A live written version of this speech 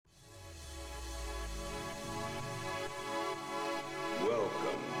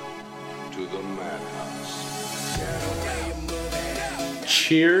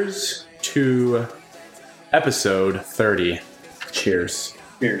Cheers to episode 30. Cheers.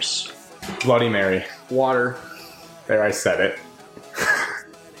 Cheers. Bloody Mary. Water. There, I said it.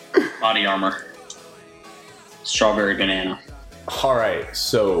 Body armor. Strawberry banana. All right,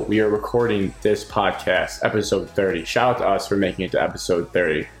 so we are recording this podcast, episode 30. Shout out to us for making it to episode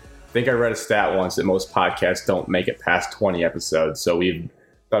 30. I think I read a stat once that most podcasts don't make it past 20 episodes, so we've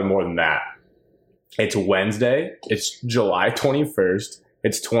done more than that. It's Wednesday. It's July 21st.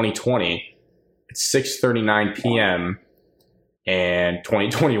 It's 2020. It's 6:39 p.m. and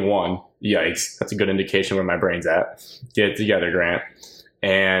 2021. Yikes. That's a good indication where my brain's at. Get it together, Grant.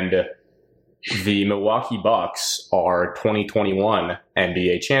 And the Milwaukee Bucks are 2021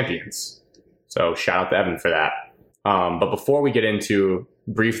 NBA champions. So shout out to Evan for that. But before we get into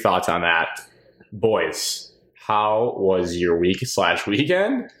brief thoughts on that, boys, how was your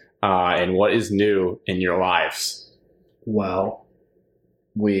week/weekend? And what is new in your lives? Well,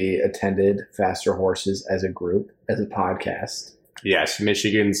 we attended Faster Horses as a group, as a podcast. Yes,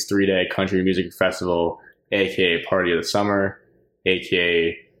 Michigan's 3-day country music festival, a.k.a. Party of the Summer,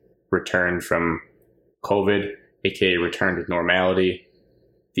 a.k.a. Return from COVID, a.k.a. Return to Normality,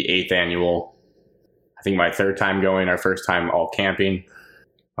 the 8th annual. I think my third time going, our first time all camping.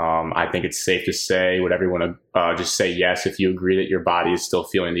 I think it's safe to say, would everyone just say yes if you agree that your body is still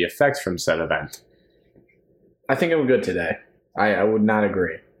feeling the effects from said event? I think I'm good today. I would not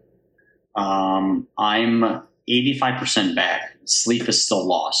agree. I'm 85% back. Sleep is still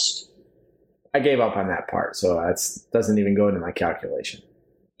lost. I gave up on that part, so that doesn't even go into my calculation.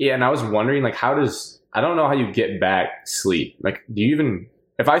 Yeah, and I was wondering, I don't know how you get back sleep.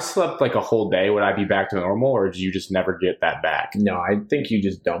 If I slept a whole day, would I be back to normal, or do you just never get that back? No, I think you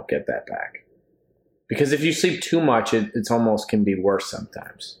just don't get that back. Because if you sleep too much, it's almost can be worse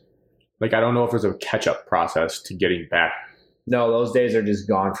sometimes. I don't know if there's a catch-up process to getting back. No, those days are just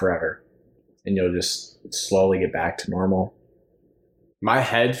gone forever. And you'll just slowly get back to normal. My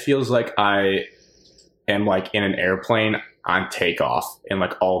head feels like I am in an airplane on takeoff, and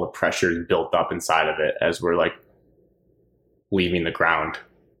all the pressure is built up inside of it as we're leaving the ground.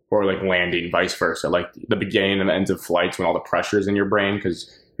 Or landing, vice versa. The beginning and the ends of flights when all the pressure is in your brain because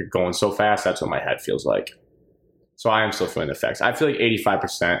you're going so fast, that's what my head feels like. So I am still feeling the effects. I feel like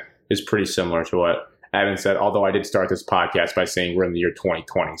 85% is pretty similar to what Evan said, although I did start this podcast by saying we're in the year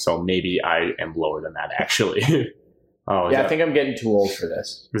 2020, so maybe I am lower than that, actually. I think I'm getting too old for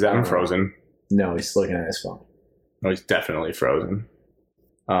this. Is Evan frozen? No, he's looking at his phone. No, he's definitely frozen.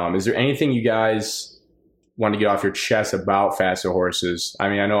 Is there anything you guys want to get off your chest about Faster Horses? I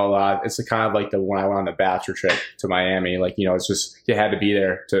mean, I know a lot. It's kind of like when I went on the bachelor trip to Miami. It's just you had to be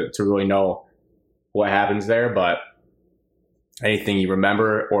there to really know what happens there. But anything you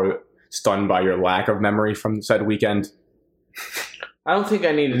remember or stunned by your lack of memory from said weekend? I don't think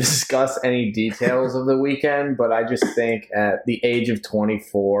I need to discuss any details of the weekend, but I just think at the age of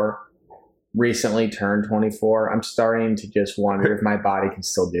 24, recently turned 24, I'm starting to just wonder if my body can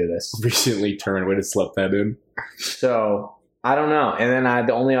still do this. Recently turned, way to slip that in. So, I don't know. And then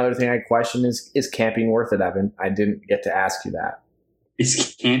the only other thing I question is camping worth it, Evan? I didn't get to ask you that.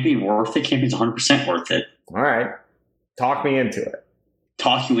 Is camping worth it? Camping's 100% worth it. All right. Talk me into it.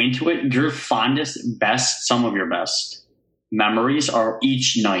 Talk you into it? Your fondest, some of your best memories are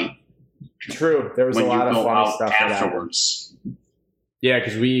each night. True. There was a lot of fun stuff afterwards. Yeah,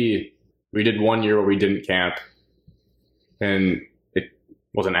 because we did 1 year where we didn't camp, and it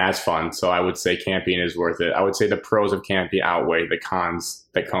wasn't as fun. So I would say camping is worth it. I would say the pros of camping outweigh the cons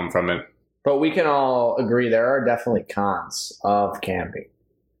that come from it. But we can all agree there are definitely cons of camping.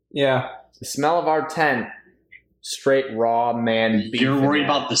 Yeah. The smell of our tent, straight raw man beef. You're worried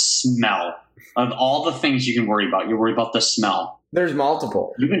about the smell. Of all the things you can worry about, you're worried about the smell. There's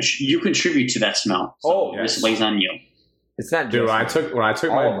multiple. You contribute to that smell. So this lays on you. It's not dude. When I took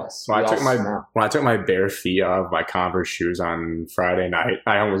my bare feet out of my Converse shoes on Friday night,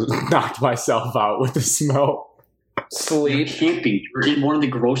 I almost knocked myself out with the smell. Sleep. You're camping. You're in one of the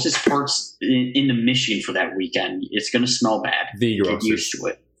grossest parts in the Michigan for that weekend. It's going to smell bad. The grossest. Get used to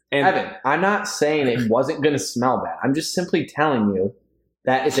it. And Evan, I'm not saying it wasn't going to smell bad. I'm just simply telling you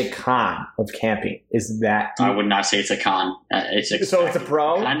that is a con of camping. Is that I would not say it's a con. It's a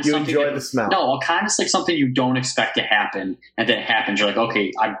pro? You enjoy the smell? No, kind of something you don't expect to happen, and then it happens. You're like,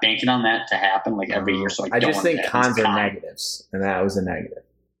 okay, I'm banking on that to happen every year. So I just think cons are negatives, and that was a negative.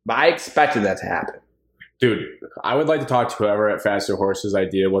 But I expected that to happen. Dude, I would like to talk to whoever at Faster Horses'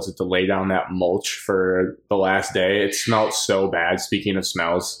 idea was it to lay down that mulch for the last day. It smelled so bad, speaking of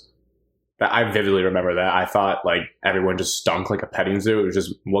smells. I vividly remember that. I thought like everyone just stunk like a petting zoo. It was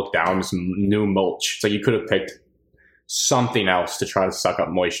just look down, just new mulch. It's like you could have picked something else to try to suck up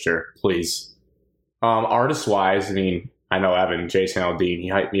moisture, please. Artist wise, I mean, I know Evan, Jason Aldean, he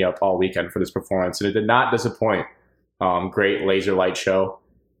hyped me up all weekend for this performance, and it did not disappoint. Great laser light show.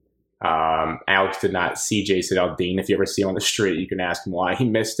 Alex did not see Jason Aldean. If you ever see him on the street, you can ask him why he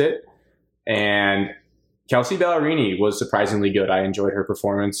missed it. And Kelsey Ballerini was surprisingly good. I enjoyed her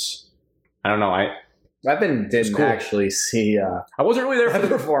performance. I don't know. Evan didn't actually see I wasn't really there for the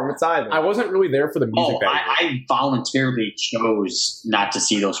performance either. I wasn't really there for the music. I voluntarily chose not to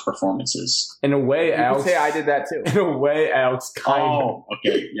see those performances. In a way, Alex. Say I did that too. In a way, Alex kind of. Oh,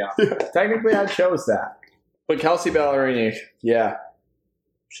 okay, yeah. Technically, I chose that. But Kelsey Ballerini, yeah,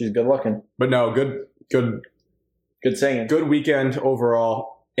 she's good looking. But no, good singing. Good weekend overall.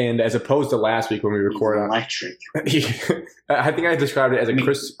 And as opposed to last week when we recorded, electric. I think I described it as a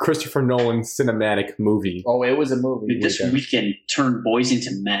Christopher Nolan cinematic movie. Oh, it was a movie. This weekend turned boys into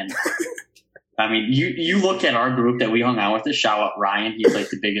men. I mean, you look at our group that we hung out with. The shout out Ryan. He's like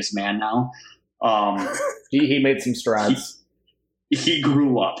the biggest man now. He made some strides. He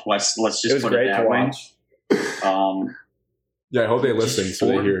grew up. Let's just put it that way. Yeah, I hope they listen so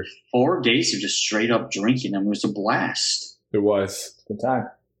they hear. 4 days of just straight up drinking, and it was a blast. It was good time.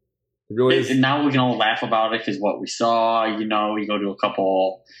 It really is. And now we can all laugh about it because what we saw, you go to a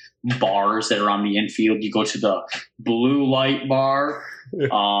couple bars that are on the infield. You go to the blue light bar.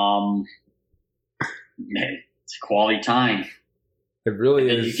 Man, it's a quality time. It really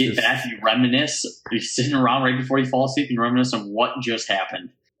and is. You get back, you reminisce. You're sitting around right before you fall asleep and reminisce on what just happened.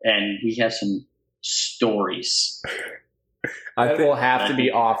 And we have some stories. It will have to be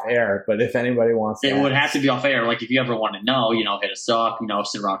off air, but if anybody wants to. It would have to be off air. Like, if you ever want to know, hit us up,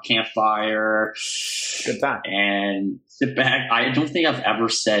 sit around campfire. Good time. And sit back. I don't think I've ever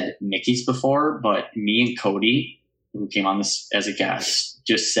said Mickey's before, but me and Cody, who came on this as a guest,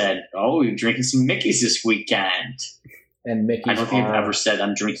 just said, oh, you're drinking some Mickey's this weekend. And Mickey's I don't think I've ever said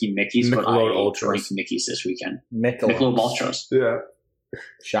I'm drinking Mickey's, but I drank Mickey's this weekend. Michelob Ultras. Yeah.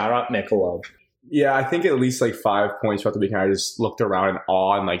 Shout out Michelob. Yeah, I think at least like 5 points throughout the weekend. I just looked around in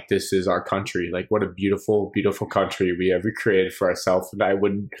awe and like, this is our country. Like, what a beautiful, beautiful country we have created for ourselves. And I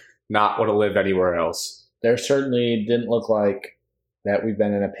would not want to live anywhere else. There certainly didn't look like that we've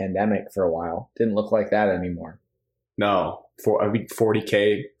been in a pandemic for a while. Didn't look like that anymore. No. For a week,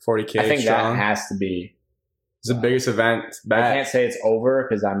 40K. I think strong. That has to be. It's the biggest event. I can't say it's over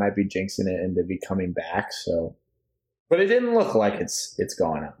because I might be jinxing it into be coming back. So, but it didn't look like it's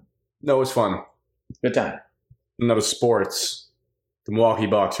going on. No, it was fun. Good time. No, the Milwaukee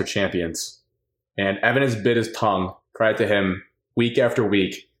Bucks are champions. And Evan has bit his tongue, credit to him, week after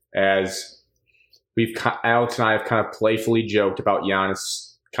week, as Alex and I have kind of playfully joked about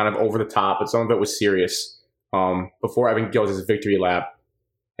Giannis, kind of over the top, but some of it was serious. Before Evan goes his victory lap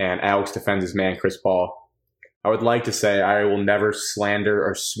and Alex defends his man, Chris Paul, I would like to say I will never slander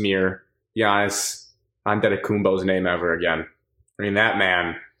or smear Giannis Antetokounmpo's name ever again. I mean, that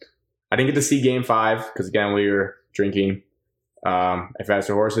man... I didn't get to see Game 5 because, again, we were drinking at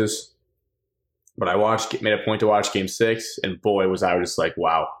Faster Horses. But I made a point to watch Game 6, and boy, was I just like,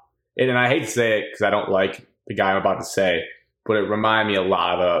 wow. And I hate to say it because I don't like the guy I'm about to say, but it reminded me a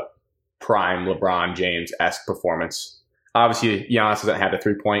lot of a prime LeBron James-esque performance. Obviously, Giannis doesn't have the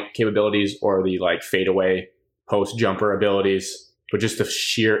three-point capabilities or the fadeaway post-jumper abilities, but just the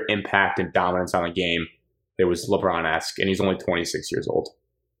sheer impact and dominance on the game, it was LeBron-esque, and he's only 26 years old.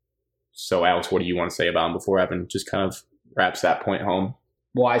 So, Alex, what do you want to say about him before Evan just kind of wraps that point home?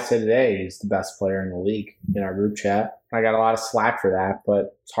 Well, I said today he's the best player in the league in our group chat. I got a lot of slack for that,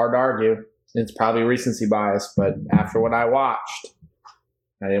 but it's hard to argue. It's probably recency bias, but after what I watched,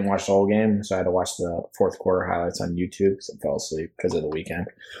 I didn't watch the whole game, so I had to watch the fourth quarter highlights on YouTube because I fell asleep because of the weekend.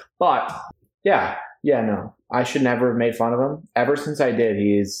 But, no, I should never have made fun of him. Ever since I did,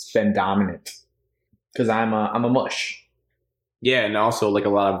 he's been dominant because I'm a mush. Yeah, and also a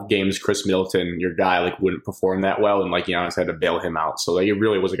lot of games, Chris Middleton, your guy, wouldn't perform that well, and Giannis had to bail him out. So it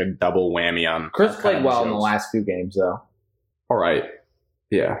really was a double whammy on. Chris played well in the last few games, though. All right,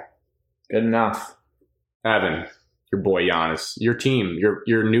 yeah, good enough. Evan, your boy Giannis, your team,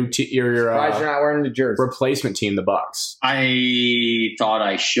 your new team, your surprised you're not wearing the jersey. Replacement team, the Bucks. I thought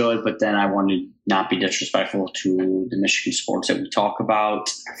I should, but then I wanted to not be disrespectful to the Michigan sports that we talk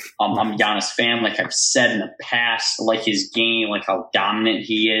about. I'm a Giannis fan, like I've said in the past. I like his game, like how dominant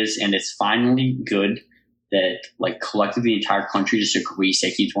he is, and it's finally good that collectively the entire country just agrees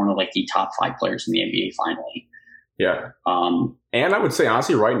that he's one of the top 5 players in the NBA. Finally, yeah. And I would say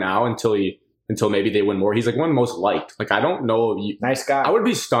honestly, right now, until until maybe they win more. He's like one of the most liked. Like, I don't know. Nice guy. I would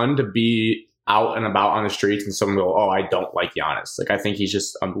be stunned to be out and about on the streets and someone go, oh, I don't like Giannis. Like, I think he's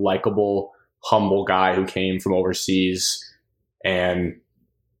just a likable, humble guy who came from overseas and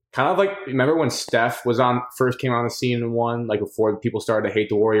kind of like, remember when Steph was first came on the scene and won, like before people started to hate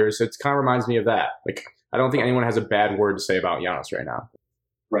the Warriors? It kind of reminds me of that. Like, I don't think anyone has a bad word to say about Giannis right now.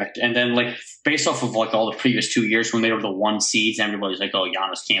 Right. And then, like, based off of, like, all the previous 2 years when they were the 1 seeds, everybody's like, oh,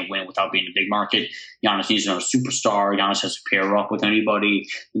 Giannis can't win without being a big market. Giannis needs another superstar. Giannis has to pair up with anybody.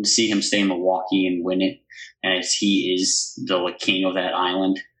 And to see him stay in Milwaukee and win it, as he is the, like, king of that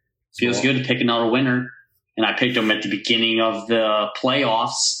island, feels good to pick another winner. And I picked him at the beginning of the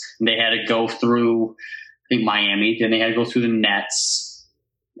playoffs. And they had to go through, I think, Miami. Then they had to go through the Nets.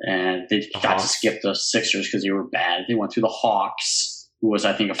 And they got to skip the Sixers because they were bad. They went through the Hawks, who was,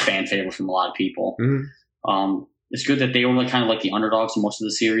 I think, a fan favorite from a lot of people. Mm-hmm. It's good that they were kind of like the underdogs in most of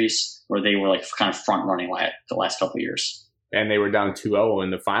the series, where they were like kind of front running the last couple of years. And they were down 2-0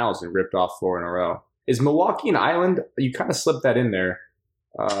 in the finals and ripped off 4 in a row. Is Milwaukee an island? You kind of slipped that in there.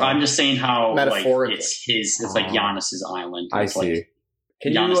 I'm just saying how metaphorically, like, it's like Giannis's island. I see. Like,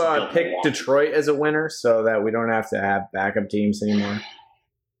 can you pick Milwaukee. Detroit as a winner so that we don't have to have backup teams anymore?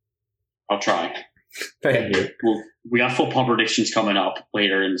 I'll try. Thank you. Well, we got football predictions coming up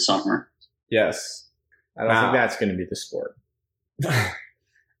later in the summer. Yes. I don't think that's going to be the sport.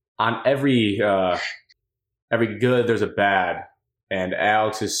 On every good, there's a bad. And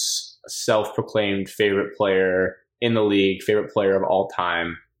Alex's self-proclaimed favorite player in the league, favorite player of all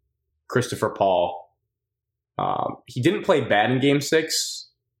time, Christopher Paul. He didn't play bad in Game 6,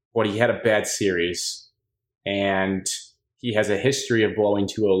 but he had a bad series. And he has a history of blowing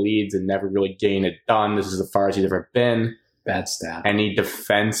 2-0 leads and never really getting it done. This is as far as he's ever been. Bad stat. Any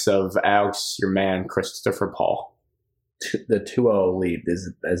defense of Alex, your man, Christopher Paul? The 2-0 lead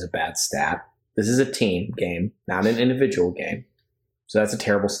is a bad stat. This is a team game, not an individual game. So that's a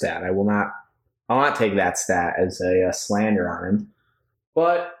terrible stat. I'll not take that stat as a slander on him.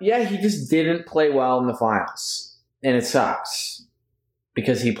 But, yeah, he just didn't play well in the finals. And it sucks.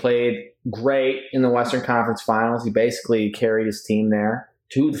 Because he played great in the Western Conference Finals. He basically carried his team there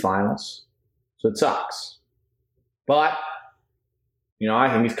to the finals. So it sucks. But, I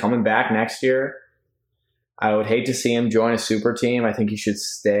think he's coming back next year. I would hate to see him join a super team. I think he should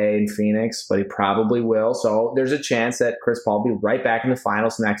stay in Phoenix, but he probably will. So there's a chance that Chris Paul will be right back in the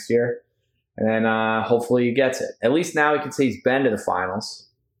finals next year. And then hopefully he gets it. At least now he can say he's been to the finals.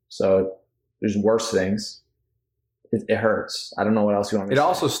 So there's worse things. It hurts. I don't know what else you want me to say. It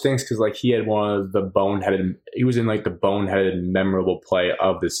also stinks because he had one of the boneheaded – he was in the boneheaded memorable play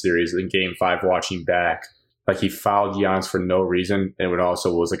of the series in Game 5 watching back. He fouled Giannis for no reason, and it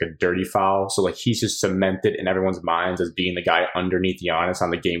also was a dirty foul. So he's just cemented in everyone's minds as being the guy underneath Giannis on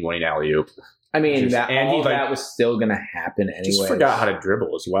the game-winning alley-oop. I mean, that was still going to happen anyway. Just forgot how to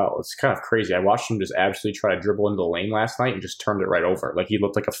dribble as well. It's kind of crazy. I watched him just absolutely try to dribble into the lane last night and just turned it right over. He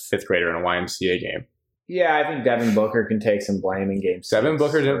looked like a fifth grader in a YMCA game. Yeah, I think Devin Booker can take some blame in Game 6. Devin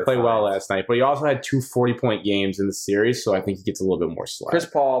Booker didn't play well last night, but he also had 2 40-point games in the series, so I think he gets a little bit more slack. Chris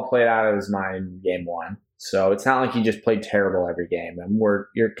Paul played out of his mind in Game 1, so it's not like he just played terrible every game. And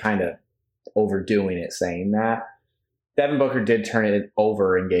you're kind of overdoing it saying that. Devin Booker did turn it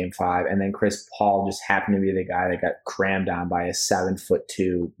over in Game 5, and then Chris Paul just happened to be the guy that got crammed on by a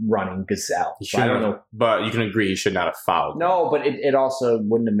 7'2" running gazelle. So I don't know, but you can agree he should not have fouled. No, but it also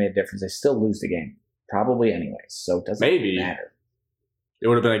wouldn't have made a difference. They still lose the game. Probably anyways, so it doesn't matter. It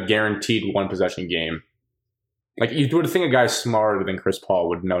would have been a guaranteed one-possession game. You would think a guy smarter than Chris Paul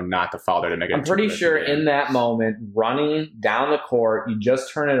would know not to foul there to make it. I'm pretty sure in that moment, running down the court, you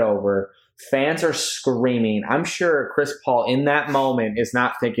just turn it over, fans are screaming. I'm sure Chris Paul in that moment is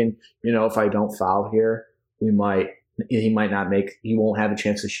not thinking, if I don't foul here, he won't have a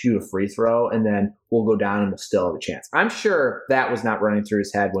chance to shoot a free throw, and then we'll go down and we'll still have a chance. I'm sure that was not running through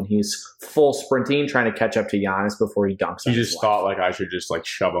his head when he's full sprinting, trying to catch up to Giannis before he dunks. He just thought I should just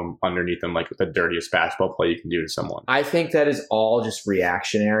shove him underneath him the dirtiest basketball play you can do to someone. I think that is all just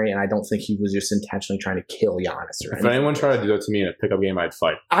reactionary, and I don't think he was just intentionally trying to kill Giannis. If anyone tried to do that to me in a pickup game, I'd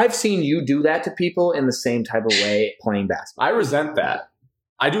fight. I've seen you do that to people in the same type of way playing basketball. I resent that.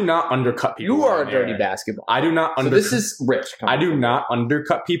 I do not undercut people. You are a dirty basketball. I do not undercut. So this is Rich. I do not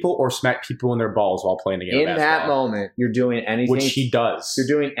undercut people or smack people in their balls while playing the game of basketball. In that moment, you're doing anything. Which he does. You're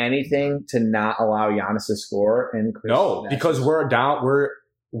doing anything to not allow Giannis to score. And no, because we're down.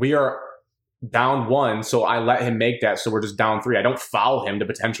 We are down 1, so I let him make that, so we're just down 3. I don't foul him to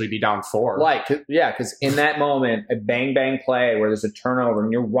potentially be down 4. Because in that moment, a bang play where there's a turnover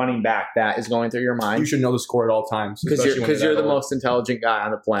and you're running back, that is going through your mind. You should know the score at all times. Because you're the most intelligent guy on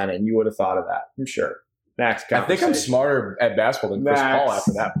the planet, and you would have thought of that. I'm sure. Next I think I'm smarter at basketball than Chris Paul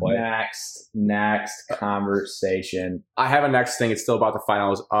after that play. Next conversation. I have a next thing. It's still about the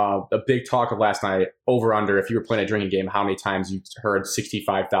finals. A big talk of last night, over under, if you were playing a drinking game, how many times you heard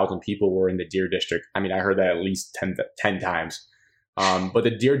 65,000 people were in the Deer District. I mean, I heard that at least 10 times. But the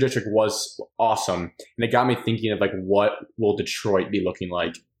Deer District was awesome. And it got me thinking of, like, what will Detroit be looking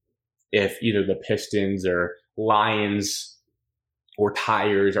like if either the Pistons or Lions or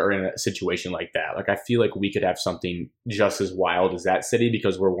Tigers are in a situation like that. Like, I feel like we could have something just as wild as that city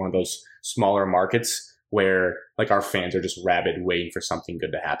because we're one of those smaller markets where, like, our fans are just rabid waiting for something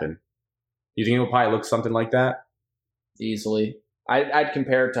good to happen. You think it will probably look something like that? Easily. I'd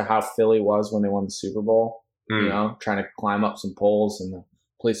compare it to how Philly was when they won the Super Bowl. You know, trying to climb up some poles and the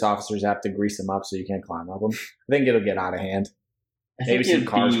police officers have to grease them up so you can't climb up them. I think it'll get out of hand. Maybe some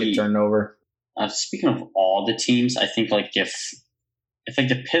cars get turned over. Speaking of all the teams, I think, like, I think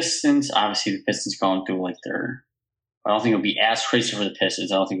the Pistons, obviously the Pistons going through, like, I don't think it would be as crazy for the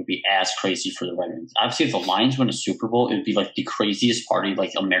Pistons. I don't think it would be as crazy for the Red Wings. Obviously, if the Lions win a Super Bowl, it would be, like, the craziest party,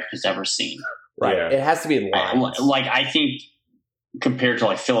 like, America's ever seen. Right. Yeah. It has to be Lions. Like, I think compared to,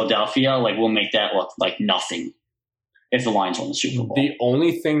 like, Philadelphia, like, we'll make that look like nothing if the Lions win the Super Bowl. The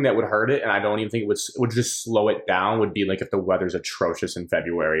only thing that would hurt it, and I don't even think it would just slow it down, would be, like, if the weather's atrocious in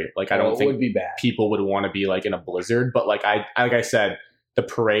February. Like, I don't think it would be bad. People would want to be, like, in a blizzard. But, like I said, the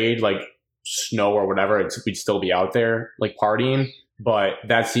parade, like snow or whatever, we'd still be out there, like, partying. But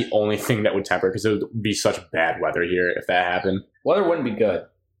that's the only thing that would temper because it would be such bad weather here if that happened. Weather wouldn't be good.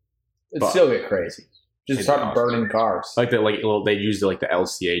 It'd still get crazy. Just start burning cars. Like they use the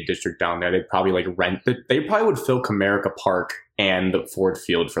LCA district down there. They'd probably like rent. They probably would fill Comerica Park and the Ford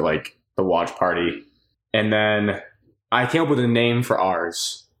Field for like the watch party. And then I came up with a name for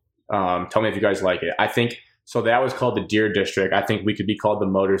ours. Tell me if you guys like it. I think so. That was called the Deer District. I think we could be called the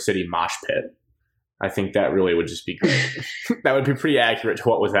Motor City Mosh Pit. I think that really would just be great. That would be pretty accurate to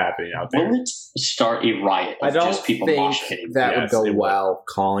what was happening out there. Will it start a riot of just people mosh pitting? That would go well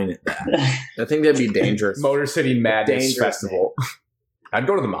calling it that. I think that'd be dangerous. Motor City Madness Festival. I'd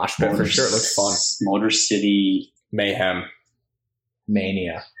go to the mosh pit for sure. It looks fun. Motor City Mayhem.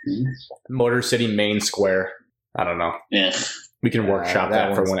 Mania. Motor City Main Square. I don't know. Yeah. We can workshop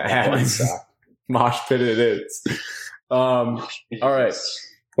that for when it happens. Mosh pit it is. All right.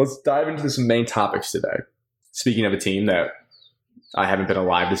 Let's dive into some main topics today. Speaking of a team that I haven't been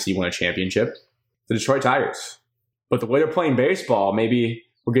alive to see win a championship, the Detroit Tigers. But the way they're playing baseball, maybe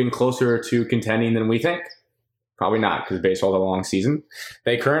we're getting closer to contending than we think. Probably not, because baseball's a long season.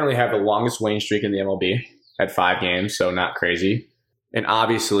 They currently have the longest winning streak in the MLB at 5 games, so not crazy. And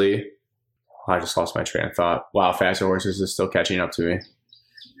obviously, I just lost my train of thought. Wow, Faster Horses is still catching up to me.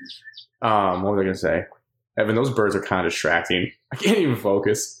 What was I going to say? Evan, those birds are kind of distracting. I can't even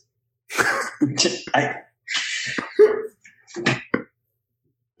focus.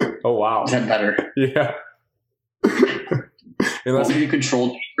 Oh, wow. Is that better? Yeah. Unless you control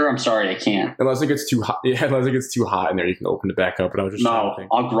speaker, I'm sorry, I can't. Unless it gets too hot. Yeah, unless it gets too hot in there, you can open it back up. But I was just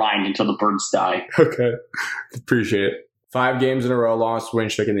I'll grind until the birds die. Okay. Appreciate it. 5 games in a row, longest win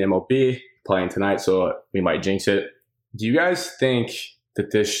streak in the MLB. Playing tonight, so we might jinx it. Do you guys think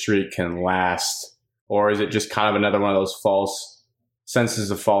that this streak can last? Or is it just kind of another one of those false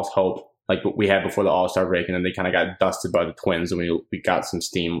senses of false hope like what we had before the All-Star break, and then they kind of got dusted by the Twins and we got some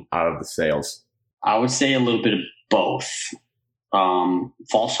steam out of the sails? I would say a little bit of both.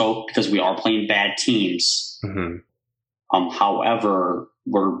 False hope because we are playing bad teams. Mm-hmm. However,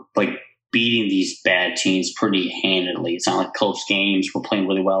 we're like beating these bad teams pretty handedly. It's not like close games. We're playing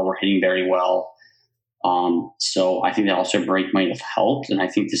really well. We're hitting very well. So I think the All-Star break might have helped, and I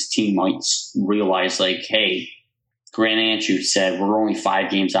think this team might realize, like, hey, Grant Anshu said we're only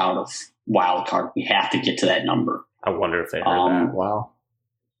 5 games out of wild card. We have to get to that number. I wonder if they heard that. Wow.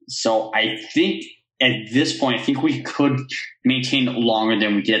 So I think at this point, I think we could maintain longer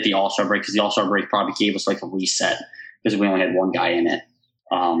than we did at the All-Star break, because the All-Star break probably gave us like a reset because we only had 1 guy in it.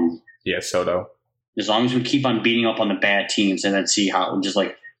 Yeah, Soto. As long as we keep on beating up on the bad teams and then see how just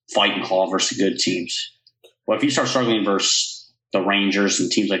like fight and claw versus good teams. But if you start struggling versus the Rangers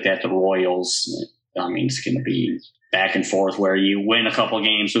and teams like that, the Royals, I mean, it's going to be back and forth where you win a couple of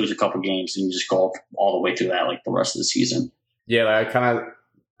games, lose a couple of games, and you just go all the way through that like the rest of the season. Yeah, I kind of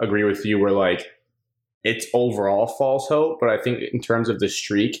agree with you where like it's overall false hope, but I think in terms of the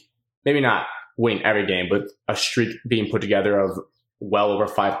streak, maybe not win every game, but a streak being put together of well over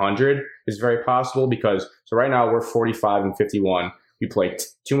 500 is very possible because so right now we're 45-51. We play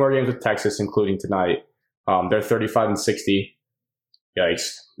 2 more games with Texas, including tonight. They're 35-60.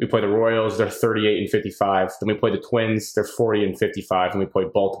 Yikes. We play the Royals, they're 38-55. Then we play the Twins, they're 40-55. And we play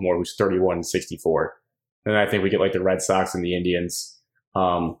Baltimore, who's 31-64. And I think we get like the Red Sox and the Indians.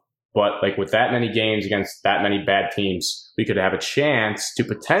 But like with that many games against that many bad teams, we could have a chance to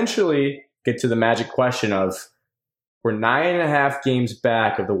potentially get to the magic question of we're 9.5 games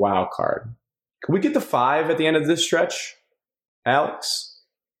back of the wild card. Could we get to 5 at the end of this stretch, Alex?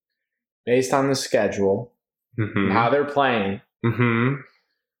 Based on the schedule, how they're playing, I'm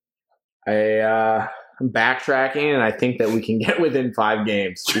backtracking, and I think that we can get within 5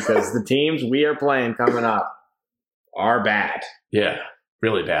 games because the teams we are playing coming up are bad. Yeah,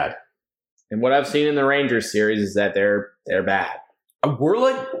 really bad. And what I've seen in the Rangers series is that they're bad. We're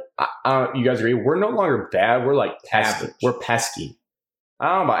like, you guys agree? We're no longer bad. We're like pesky. Average. We're pesky. I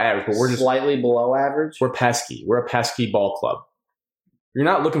don't know about average, but we're just slightly below average. We're pesky. We're a pesky ball club. You're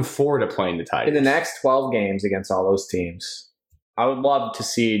not looking forward to playing the Tigers. In the next 12 games against all those teams, I would love to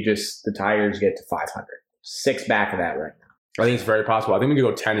see just the Tigers get to 500. 6 back of that right now. I think it's very possible. I think we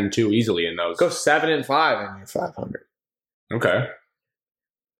could go 10-2 easily in those. Go 7-5 and you're 500. Okay.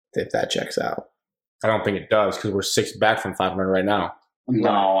 If that checks out. I don't think it does because we're 6 back from 500 right now.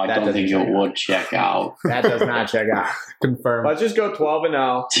 No, I don't think it would check out. That does not check out. Confirmed. Let's just go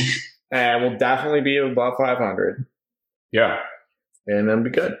 12-0, and we'll definitely be above 500. Yeah. And then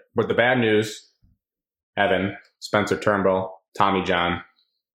be good. But the bad news, Evan, Spencer Turnbull, Tommy John,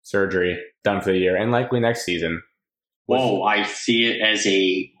 surgery, done for the year, and likely next season. Whoa, I see it as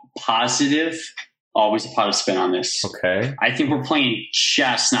a positive. Always a positive spin on this. Okay. I think we're playing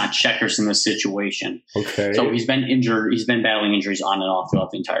chess, not checkers in this situation. Okay. So he's been injured. He's been battling injuries on and off throughout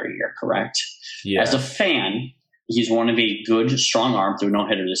the entire year, correct? Yeah. As a fan, he's one of a good, strong arm through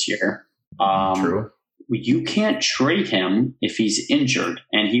no-hitter this year. True. You can't trade him if he's injured.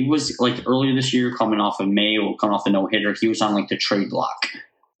 And he was, like, earlier this year, coming off of May or coming off a no-hitter, he was on, like, the trade block.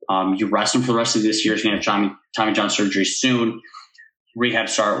 You rest him for the rest of this year. He's going to have Tommy John surgery soon. Rehab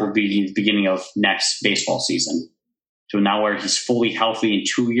start will be the beginning of next baseball season. So now where he's fully healthy in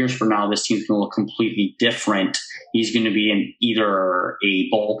 2 years from now, this team's going to look completely different. He's going to be either a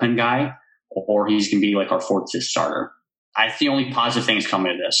bullpen guy or he's going to be like our 4th starter. I think the only positive things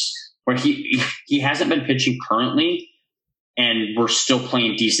coming to this, where he hasn't been pitching currently and we're still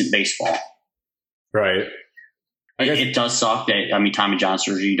playing decent baseball. Right. It does suck that, Tommy John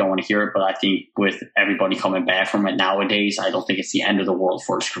surgery, you don't want to hear it, but I think with everybody coming back from it nowadays, I don't think it's the end of the world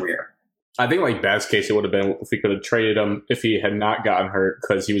for his career. I think, like, best case, it would have been if we could have traded him if he had not gotten hurt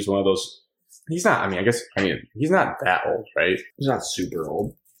because he was one of those. He's not, he's not that old, right? He's not super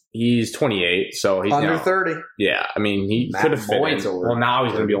old. He's 28, so he's under 30. Yeah, he could have fit in. Well, now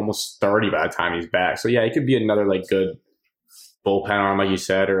he's going to be almost 30 by the time he's back. So, yeah, he could be another, like, good bullpen arm, like you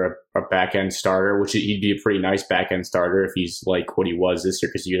said, or a back-end starter, which he'd be a pretty nice back-end starter if he's like what he was this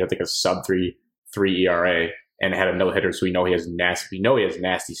year because you'd have like a sub-3 ERA and had a no-hitter, so we know he has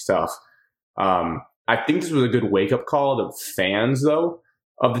nasty stuff. I think this was a good wake-up call to fans, though,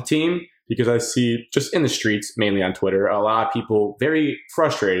 of the team because I see just in the streets, mainly on Twitter, a lot of people very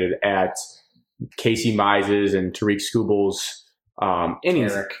frustrated at Casey Mize's and Tariq Skubal's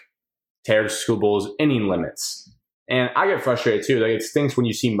innings. Tarek Skubal's inning limits. And I get frustrated too. Like, it stinks when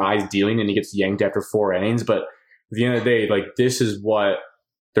you see Mize dealing and he gets yanked after 4 innings. But at the end of the day, like, this is what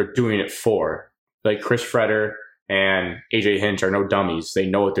they're doing it for. Like, Chris Freder and AJ Hinch are no dummies. They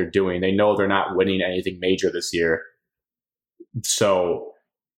know what they're doing. They know they're not winning anything major this year. So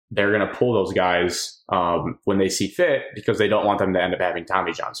they're going to pull those guys when they see fit because they don't want them to end up having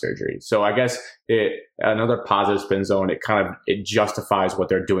Tommy John surgery. So I guess another positive spin zone. It justifies what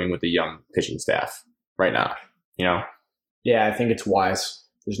they're doing with the young pitching staff right now. Yeah, I think it's wise.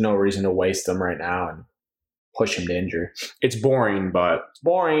 There's no reason to waste them right now and push him to injury. It's boring, but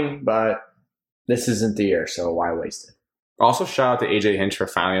this isn't the year, so why waste it? Also, shout out to AJ Hinch for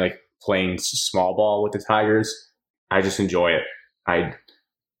finally playing small ball with the Tigers. I just enjoy it.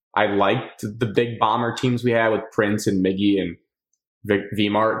 I liked the big bomber teams we had with Prince and Miggy and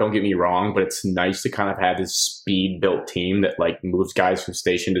V-Mart, don't get me wrong, but it's nice to kind of have this speed-built team that moves guys from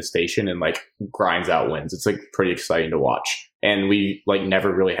station to station and grinds out wins. It's pretty exciting to watch. And we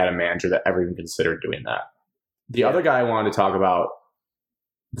never really had a manager that ever even considered doing that. The other guy I wanted to talk about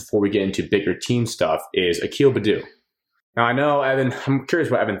before we get into bigger team stuff is Akil Baddoo. Now I know Evan, I'm curious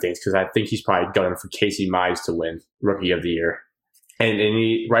what Evan thinks because I think he's probably gunning for Casey Mize to win Rookie of the Year. And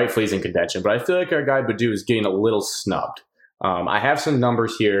he rightfully is in contention, but I feel like our guy Baddoo is getting a little snubbed. I have some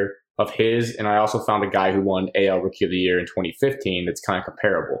numbers here of his, and I also found a guy who won AL Rookie of the Year in 2015 that's kind of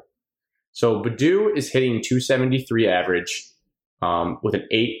comparable. So Baddoo is hitting 273 average with an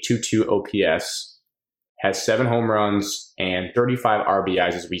 8.22 OPS, has 7 home runs and 35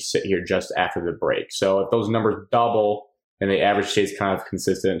 RBIs as we sit here just after the break. So if those numbers double and the average stays kind of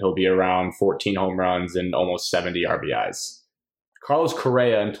consistent, he'll be around 14 home runs and almost 70 RBIs. Carlos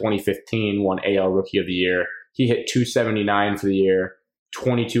Correa in 2015 won AL Rookie of the Year. He hit 279 for the year,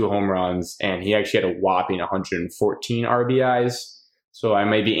 22 home runs, and he actually had a whopping 114 RBIs. So I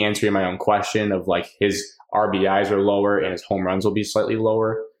may be answering my own question of like his RBIs are lower and his home runs will be slightly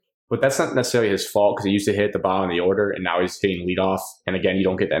lower. But that's not necessarily his fault because he used to hit at the bottom of the order and now he's hitting leadoff. And again, you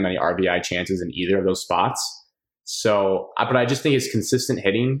don't get that many RBI chances in either of those spots. So, but I just think his consistent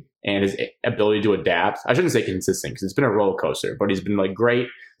hitting and his ability to adapt, I shouldn't say consistent because it's been a roller coaster, but he's been like great,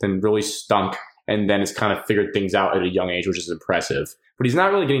 then really stunk, and then has kind of figured things out at a young age, which is impressive. But he's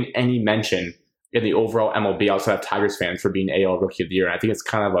not really getting any mention in the overall MLB outside of Tigers fans for being AL Rookie of the Year. And I think it's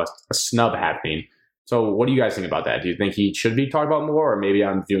kind of a snub happening. So what do you guys think about that? Do you think he should be talked about more, or maybe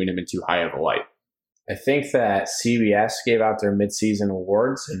I'm viewing him in too high of a light? I think that CBS gave out their midseason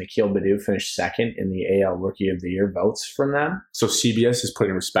awards, and Akil Baddoo finished second in the AL Rookie of the Year votes from them. So CBS is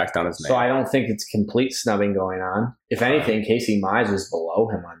putting respect on his name. So I don't think it's complete snubbing going on. If anything, Casey Mize was below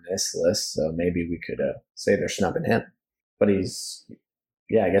him on this list, so maybe we could say they're snubbing him. But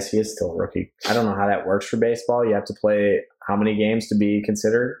I guess he is still a rookie. I don't know how that works for baseball. You have to play how many games to be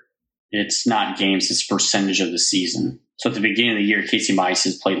considered? It's not games, it's percentage of the season. So at the beginning of the year, Casey Mize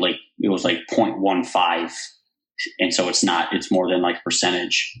has played it was 0.15. And so it's more than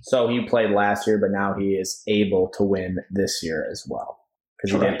percentage. So he played last year, but now he is able to win this year as well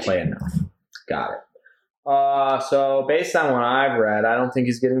because he didn't play enough. Got it. So based on what I've read, I don't think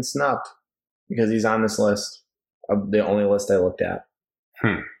he's getting snubbed because he's on this list, the only list I looked at.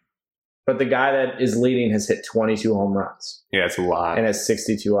 But the guy that is leading has hit 22 home runs. Yeah, it's a lot. And has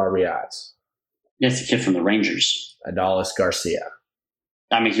 62 RBIs. Yeah, it's a kid from the Rangers. Adolis Garcia.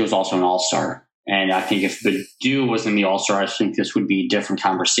 I mean, he was also an all-star. And I think if Baddoo was in the all-star, I think this would be different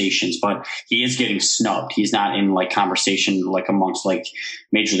conversations. But he is getting snubbed. He's not in conversation amongst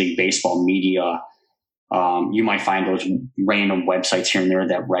Major League Baseball media. You might find those random websites here and there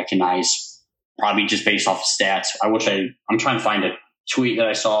that recognize, probably just based off of stats. I'm trying to find a tweet that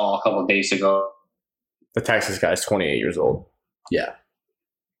I saw a couple of days ago. The Texas guy is 28 years old. Yeah.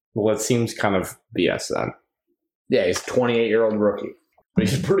 Well, it seems kind of BS then. Yeah, he's a 28-year-old rookie. But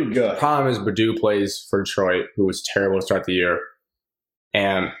he's pretty good. The problem is Baddoo plays for Detroit, who was terrible to start the year.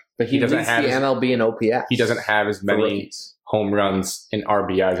 But he doesn't have the MLB and OPS. He doesn't have as many home runs and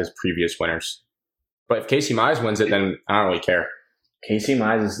RBIs as previous winners. But if Casey Mize wins it, then I don't really care. Casey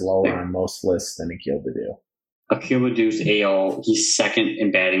Mize is lower on most lists than Akil Baddoo. Akil Baddoo's AL, he's second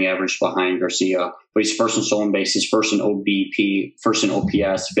in batting average behind Garcia, but he's first in stolen bases, first in OBP, first in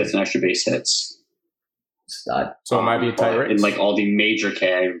OPS, fifth in extra base hits. Stud. So it might be a tight race. In all the major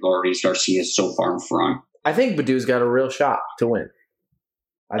categories, Garcia is so far in front. I think Baddoo's got a real shot to win.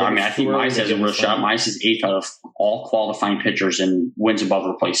 I think Mize has a real shot. Mize is 8th out of all qualifying pitchers and wins above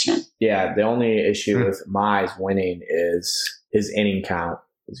replacement. Yeah, the only issue with Mize winning is his inning count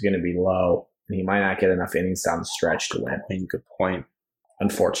is going to be low. He might not get enough innings down the stretch to win. Good point.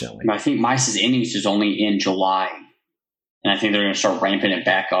 Unfortunately. I think Mize's innings is only in July. And I think they're going to start ramping it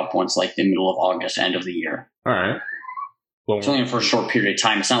back up once the middle of August, end of the year. All right. Well, it's only for a short period of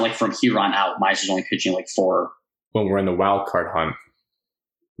time. It's not from here on out. Mize is only pitching 4. When we're in the wild card hunt,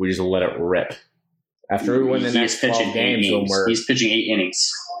 we just let it rip. After we win the next 12 games, he's pitching 8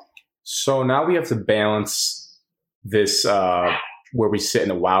 innings. So now we have to balance this where we sit in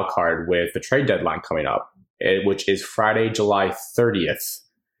the wild card with the trade deadline coming up, which is Friday, July 30th.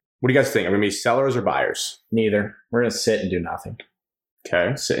 What do you guys think? Are we going to be sellers or buyers? Neither. We're going to sit and do nothing.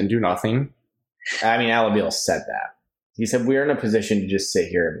 Okay, sit and do nothing. I mean, Alabil said that. He said we're in a position to just sit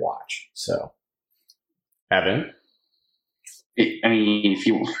here and watch. So, Evan? I mean,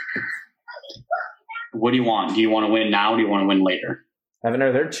 what do you want? Do you want to win now or do you want to win later? Evan,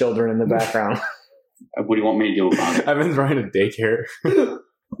 are there children in the background? What do you want me to do about it? Evan's running a daycare.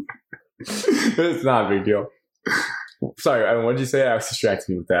 It's not a big deal. Sorry, Evan, what did you say? I was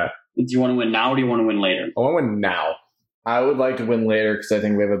distracting with that. Do you want to win now or do you want to win later? I want to win now. I would like to win later because I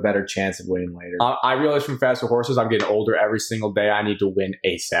think we have a better chance of winning later. I realize from Faster Horses, I'm getting older every single day. I need to win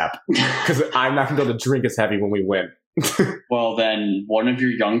ASAP because I'm not going to be able to drink as heavy when we win. Well, then one of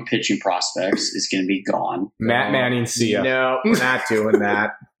your young pitching prospects is going to be gone. Matt Manning, see ya. No, we're not doing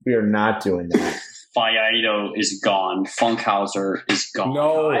that. We are not doing that. Faedo is gone. Funkhauser is gone.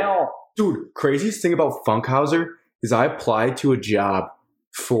 No. Dude, craziest thing about Funkhauser is I applied to a job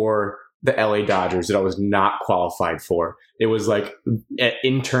for the LA Dodgers that I was not qualified for. It was like an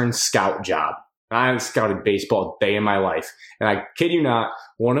intern scout job. I haven't scouted baseball a day in my life. And I kid you not,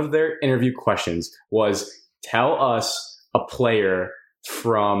 one of their interview questions was, tell us a player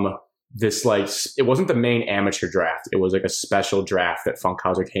from this, like, it wasn't the main amateur draft. It was like a special draft that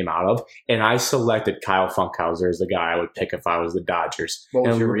Funkhauser came out of. And I selected Kyle Funkhauser as the guy I would pick if I was the Dodgers. What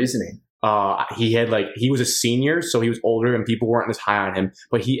was your reasoning? He was a senior, so he was older and people weren't as high on him,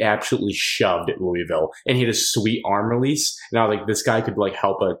 but he absolutely shoved at Louisville and he had a sweet arm release. And I was like, this guy could like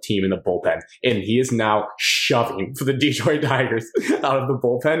help a team in the bullpen. And he is now shoving for the Detroit Tigers out of the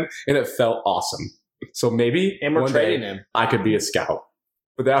bullpen. And it felt awesome. So maybe we're trading him. I could be a scout.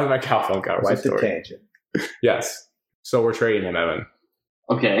 But that was my Kyle Funkhauser Right story. The tangent. Yes. So we're trading him, Evan.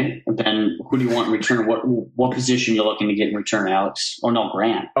 Okay, then who do you want in return? What position you're looking to get in return, Alex? Oh no,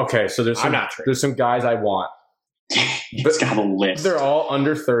 Grant. Okay, so there's some guys I want. It's got a list. They're all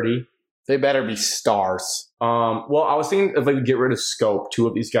under 30. They better be stars. Well, I was thinking if I could get rid of Scope, two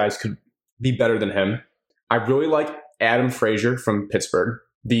of these guys could be better than him. I really like Adam Frazier from Pittsburgh,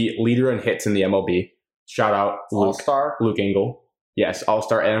 the leader in hits in the MLB. Shout out All-star? Luke Engel. Yes,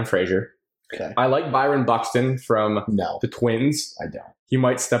 All-Star Adam Frazier. Okay. I like Byron Buxton from the Twins. I don't. He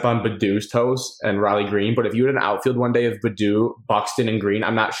might step on Badoo's toes and Riley Green, but if you had an outfield one day of Badoo, Buxton, and Green,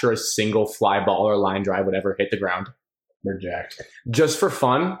 I'm not sure a single fly ball or line drive would ever hit the ground. Reject. Just for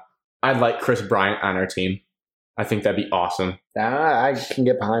fun, I'd like Chris Bryant on our team. I think that'd be awesome. I can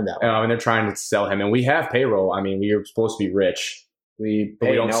get behind that one. And they're trying to sell him, and we have payroll. I mean, we are supposed to be rich, but we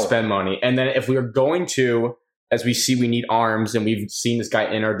don't spend money. And then if we are going to, as we see, we need arms, and we've seen this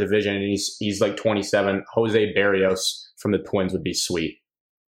guy in our division, and he's like 27. Jose Barrios from the Twins would be sweet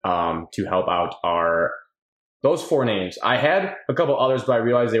to help out those four names. I had a couple others, but I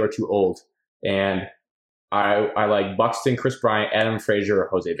realized they were too old, and I like Buxton, Chris Bryant, Adam Frazier, or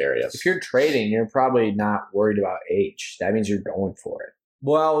Jose Barrios. If you're trading, you're probably not worried about age. That means you're going for it.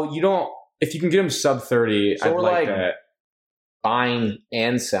 Well, you don't. If you can get him sub 30, so I'd like that. Buying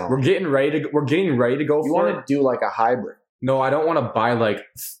and selling. We're getting ready to go for it. You want to do like a hybrid? No, I don't want to buy like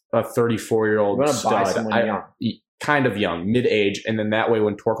a 34-year-old. You want to buy someone young, kind of young, mid-age, and then that way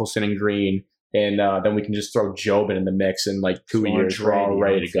when Torkelson and Green, and then we can just throw Jobin in the mix in like 2 years. We're all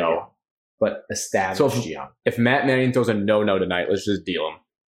ready to go. But established young. If Matt Manning throws a no tonight, let's just deal him.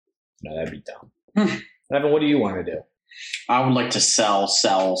 No, that'd be dumb. Evan, what do you want to do? I would like to sell,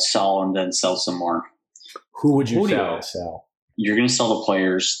 and then sell some more. Who would you Who sell? Do you want to sell? You're going to sell the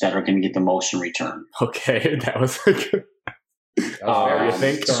players that are going to get the most in return. Okay, that was a good. You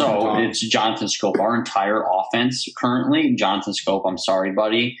think? So it's Jonathan Scope. Our entire offense currently, Jonathan Scope, I'm sorry,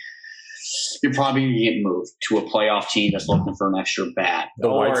 buddy. You're probably going to get moved to a playoff team that's looking for an extra bat.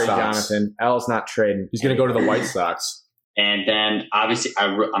 Don't worry, Jonathan. L's not trading. He's going to go to the White Sox. And then, obviously,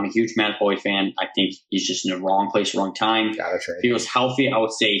 I'm a huge Matt Boyd fan. I think he's just in the wrong place, wrong time. Gotta trade. If he was healthy, I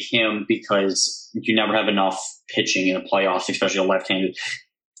would say him because you never have enough pitching in the playoffs, especially a left-handed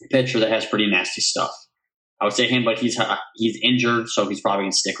pitcher that has pretty nasty stuff. I would say him, but he's injured, so he's probably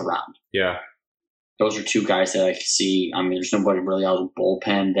going to stick around. Yeah. Those are two guys that I can see. I mean, there's nobody really out of the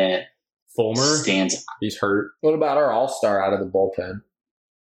bullpen that Fulmer stands. He's hurt. What about our all-star out of the bullpen?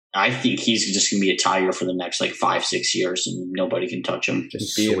 I think he's just going to be a Tiger for the next 5-6 years, and nobody can touch him.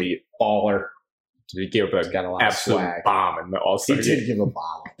 Just be sweet baller. He gave up got a lot absolute of swag. bomb in the All-Star He did give a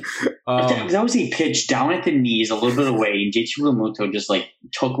bomb. That was a pitch down at the knees, a little bit away, and JT Realmuto just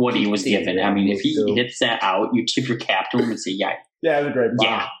took what he was given. I mean, if he hits that out, you tip your cap to him and say, "Yeah, it was a great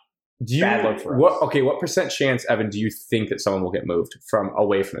bomb." Yeah. Bad look for us. What percent chance, Evan, do you think that someone will get moved from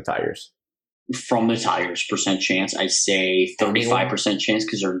away from the Tigers? From the Tigers, percent chance, I say 35% chance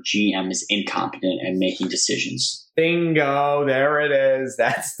because our GM is incompetent at making decisions. Bingo, there it is.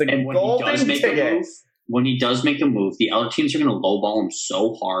 That's the golden ticket. When he does make a move, the other teams are going to lowball him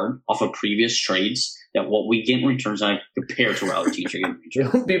so hard off of previous trades that what we get in return is compared to what other teams are getting in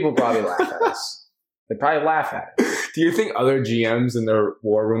return. People probably laugh at us. They probably laugh at it. Do you think other GMs in their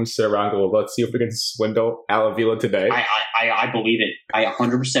war room sit around and go, let's see if we can swindle Alavila today? I believe it. I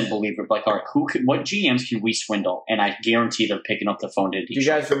 100% believe it. All right, what GMs can we swindle? And I guarantee they're picking up the phone to Do you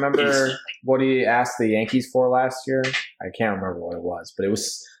guys remember instantly. What he asked the Yankees for last year? I can't remember what it was, but it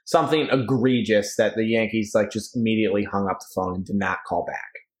was something egregious that the Yankees just immediately hung up the phone and did not call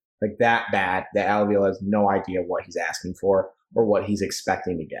back. That bad that Alavila has no idea what he's asking for or what he's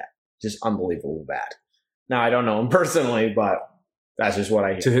expecting to get. Just unbelievable bad. Now, I don't know him personally, but that's just what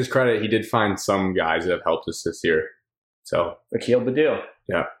I hear. To his credit, he did find some guys that have helped us this year. So, Akil Badoo.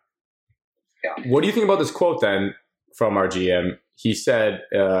 Yeah. What do you think about this quote then from our GM? he said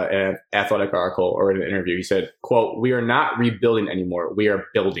in an athletic article or in an interview, he said, quote, "We are not rebuilding anymore. We are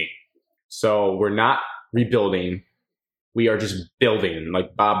building." So we're not rebuilding. We are just building,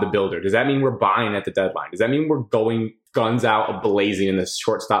 like Bob the Builder. Does that mean we're buying at the deadline? Does that mean we're going guns out blazing in the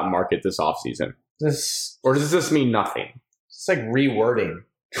shortstop market this offseason? Or does this mean nothing? It's like rewording,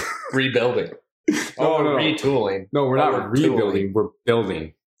 rebuilding. No. Retooling. No, we're not rebuilding. We're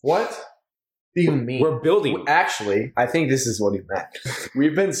building. What do you mean? We're building. Actually, I think this is what he meant.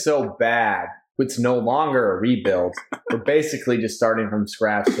 We've been so bad. It's no longer a rebuild. We're basically just starting from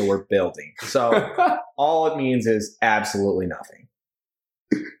scratch, so we're building. So all it means is absolutely nothing.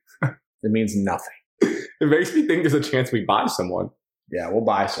 It means nothing. It makes me think there's a chance we buy someone. Yeah, we'll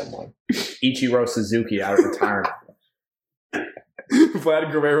buy someone. Ichiro Suzuki out of retirement.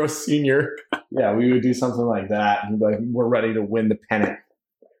 Vlad Guerrero Sr. Yeah, we would do something like that. Like, we're ready to win the pennant.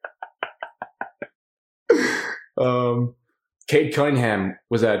 Cade Cunningham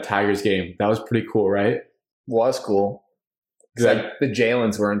was at a Tigers game. That was pretty cool, right? Was cool. It's like the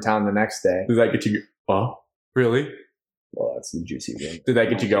Jalen's were in town the next day. Did that get you? Oh, really? Well, that's the juicy one. Did that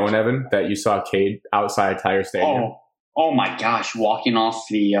get you going, Evan? That you saw Cade outside Tiger Stadium? Oh my gosh! Walking off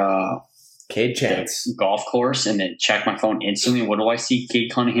the Cade chance golf course and then check my phone instantly. What do I see? Cade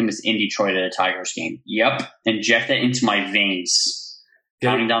Cunningham is in Detroit at a Tigers game. Yep. Inject that into my veins.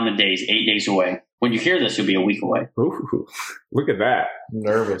 Counting down the days, 8 days away. When you hear this, it'll be a week away. Ooh, look at that.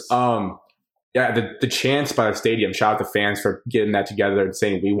 Nervous. Yeah, the chants by the stadium. Shout out to fans for getting that together and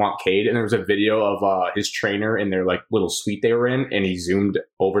saying we want Cade. And there was a video of his trainer in their like little suite they were in, and he zoomed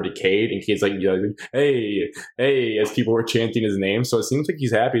over to Cade, and Cade's like, hey, as people were chanting his name. So it seems like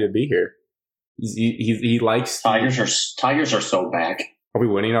he's happy to be here. He likes Tigers are so back. Are we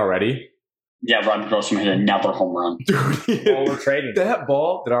winning already? Yeah, Robbie Grossman hit another home run. Dude, we're trading. That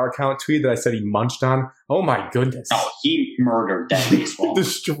ball that our account tweeted that I said he munched on. Oh my goodness! No, he murdered that baseball.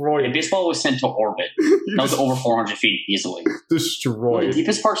 Destroyed. The baseball was sent to orbit. That was over 400 feet easily. Destroyed. The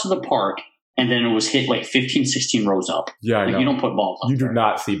deepest parts of the park, and then it was hit like 15, 16 rows up. Yeah, I know. You don't put balls up You there. do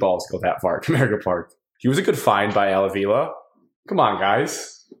not see balls go that far at Comerica Park. He was a good find by Alavila. Come on,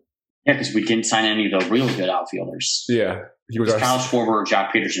 guys. Yeah, because we didn't sign any of the real good outfielders. Yeah. He was our Kyle Schwarber or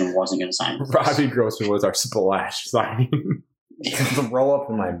Jock Peterson wasn't going to sign. Robbie Grossman was our splash signing. To roll up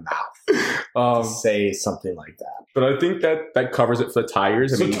in my mouth to say something like that. But I think that covers it for the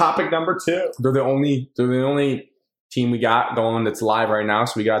Tigers. So topic number 2. They're the only team we got going that's live right now,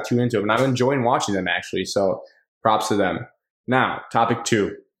 so we got 2 into them. And I'm enjoying watching them, actually, so props to them. Now, topic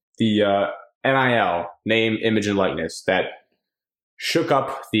 2, the NIL, name, image, and likeness, that shook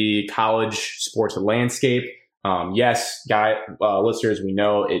up the college sports landscape. Yes, listeners, we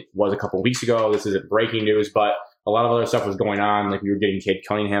know it was a couple of weeks ago. This isn't breaking news, but a lot of other stuff was going on. Like we were getting Cade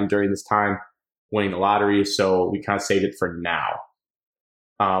Cunningham during this time, winning the lottery. So we kind of saved it for now.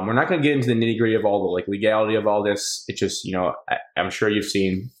 We're not going to get into the nitty gritty of all the like legality of all this. It's just, I'm sure you've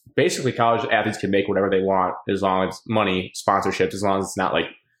seen basically college athletes can make whatever they want as long as money, sponsorships, as long as it's not like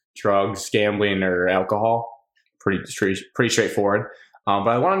drugs, gambling, or alcohol. Pretty straightforward. But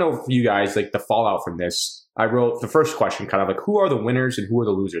I want to know from you guys, like the fallout from this. I wrote the first question kind of like, who are the winners and who are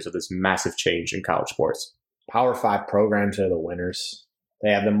the losers of this massive change in college sports? Power 5 programs are the winners.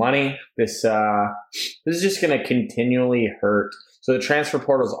 They have the money. This is just going to continually hurt. So the transfer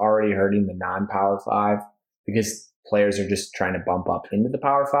portal is already hurting the non-Power 5 because players are just trying to bump up into the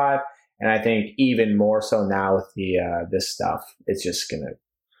Power 5. And I think even more so now with the this stuff, it's just going to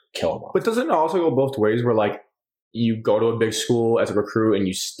kill them all. But doesn't it also go both ways where like you go to a big school as a recruit and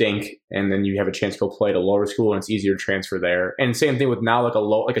you stink, and then you have a chance to go play at a lower school and it's easier to transfer there. And same thing with now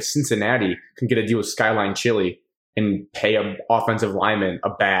like a Cincinnati can get a deal with Skyline Chili and pay an offensive lineman a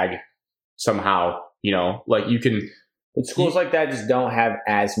bag somehow, like you can. But schools like that just don't have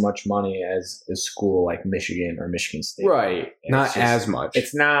as much money as a school like Michigan or Michigan State. Right. Not as much.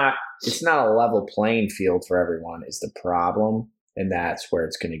 It's not a level playing field for everyone is the problem. And that's where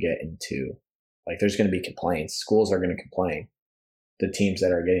it's going to get into. Like, there's going to be complaints. Schools are going to complain. The teams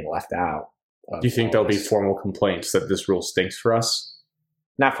that are getting left out. Do you think there'll be formal complaints that this rule stinks for us?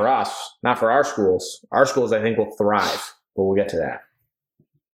 Not for us. Not for our schools. Our schools, I think, will thrive. But we'll get to that.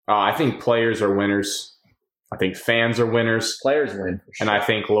 I think players are winners. I think fans are winners. Players win, for sure. And I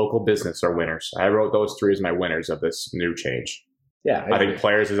think local business are winners. I wrote those 3 as my winners of this new change. Yeah. I think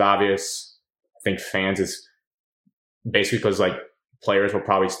players is obvious. I think fans is basically because, like, players will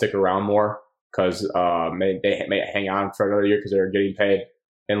probably stick around more. Because they may hang on for another year because they're getting paid.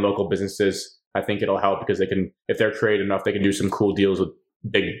 And local businesses, I think it'll help because they can, if they're creative enough, they can do some cool deals with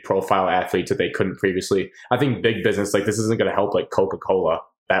big profile athletes that they couldn't previously. I think big business, like this isn't going to help like Coca-Cola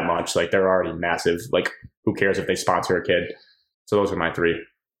that much. Like they're already massive. Like who cares if they sponsor a kid? So those are my 3.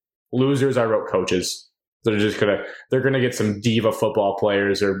 Losers, I wrote coaches. They're gonna get some diva football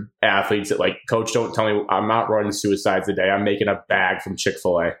players or athletes that like, coach, don't tell me I'm not running suicides today. I'm making a bag from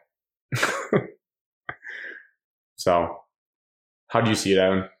Chick-fil-A. So how do you see it,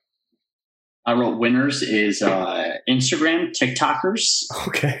 Evan? I wrote winners is Instagram, TikTokers.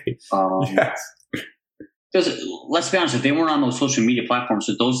 Okay. Yes. Because let's be honest, if they weren't on those social media platforms,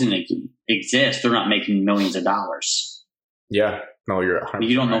 if those didn't exist, they're not making millions of dollars. Yeah. No, you're 100%.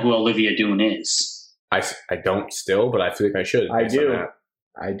 You don't know who Olivia Doon is. I don't still, but I feel like I should. I do.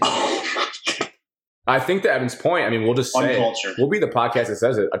 I think to Evan's point, I mean, we'll just say we'll be the podcast that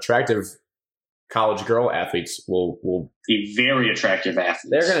says it. Attractive college girl athletes will be very attractive athletes.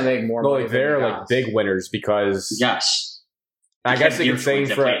 They're going to make more money. They're like big winners because yes. I guess they can say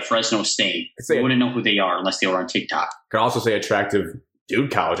for at Fresno State, you wouldn't know who they are unless they were on TikTok. Could also say attractive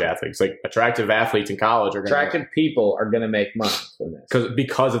dude college athletes, like attractive athletes in college are attractive people are going to make money from this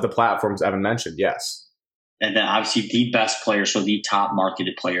because of the platforms Evan mentioned. Yes. And then obviously the best players, so the top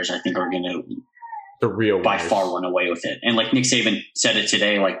marketed players, I think are going to the real by far run away with it. And like Nick Saban said it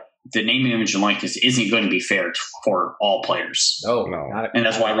today, like the name, image, and likeness isn't going to be fair for all players. Oh no! And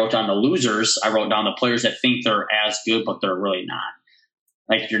that's why I wrote down the losers. I wrote down the players that think they're as good, but they're really not.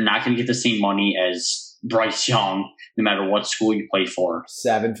 Like you're not going to get the same money as Bryce Young, no matter what school you played for.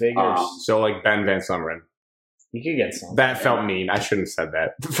 7 figures. So like Ben Van Sumeren. You could get some. That felt mean. I shouldn't have said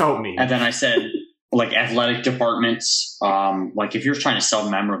that. It felt mean. And then I said, like athletic departments, like if you're trying to sell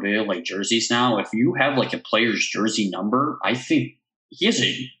memorabilia like jerseys now, if you have like a player's jersey number, I think he has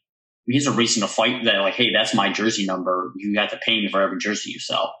a reason to fight that, like, hey, that's my jersey number. You have to pay me for every jersey you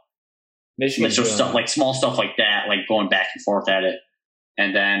sell. Michigan, so stuff like small stuff like that, like going back and forth at it.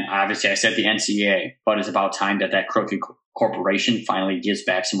 And then obviously I said the NCAA, but it's about time that crooked corporation finally gives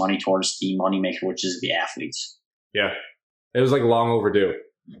back some money towards the moneymaker, which is the athletes. Yeah, it was like long overdue.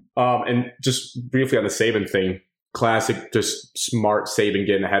 And just briefly on the Saban thing, classic, just smart Saban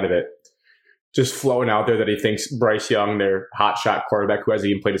getting ahead of it. Just floating out there that he thinks Bryce Young, their hotshot quarterback who hasn't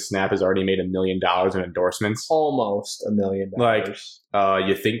even played a snap, has already made $1 million in endorsements. Almost $1 million. Like,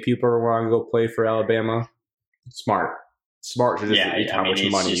 you think people are going to go play for Alabama? Smart to just eat how much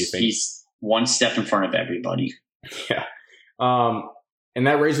money you think. He's one step in front of everybody. Yeah. And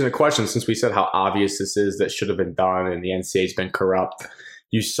that raises a question, since we said how obvious this is that should have been done and the NCAA's been corrupt.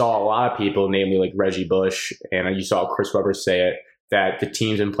 You saw a lot of people, namely like Reggie Bush, and you saw Chris Webber say it, that the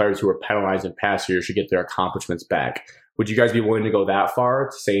teams and players who were penalized in past years should get their accomplishments back. Would you guys be willing to go that far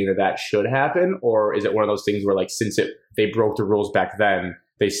to saying that should happen? Or is it one of those things where, like, since they broke the rules back then,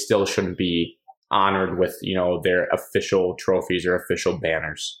 they still shouldn't be honored with, their official trophies or official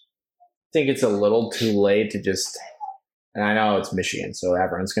banners? I think it's a little too late to just, and I know it's Michigan, so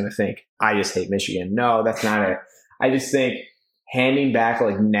everyone's going to think, I just hate Michigan. No, that's not it. I just think handing back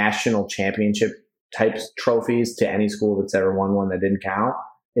like national championship type trophies to any school that's ever won one that didn't count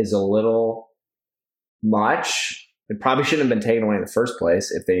is a little much. It probably shouldn't have been taken away in the first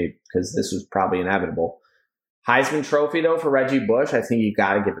place because this was probably inevitable. Heisman Trophy though for Reggie Bush, I think you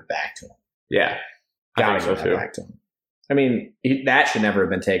got to give it back to him. Yeah, got to give it back to him. I mean, that should never have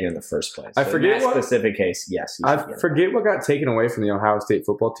been taken in the first place. I forget in that specific case. Yes, I forget what got taken away from the Ohio State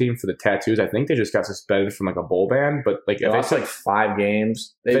football team for the tattoos. I think they just got suspended from like a bowl ban. But like, if they took 5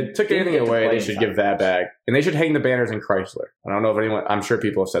 games, if they took anything away, they should give that back, and they should hang the banners in Chrysler. I don't know if anyone. I'm sure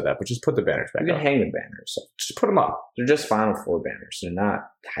people have said that, but just put the banners back. You can hang the banners. Just put them up. They're just Final Four banners. They're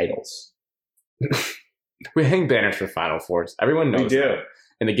not titles. We hang banners for Final Fours. Everyone knows. We do. That.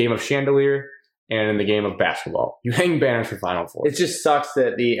 In the game of Chandelier. And in the game of basketball, you hang banners for Final Four. It just sucks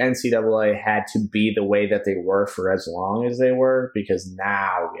that the NCAA had to be the way that they were for as long as they were, because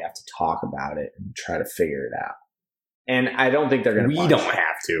now we have to talk about it and try to figure it out. And I don't think they're going to. We don't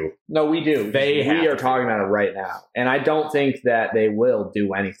have to. No, we do. We are talking about it right now. And I don't think that they will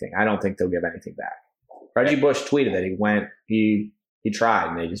do anything. I don't think they'll give anything back. Reggie Bush tweeted that he tried,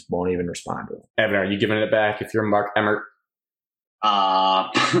 and they just won't even respond to him. Evan, are you giving it back if you're Mark Emmert?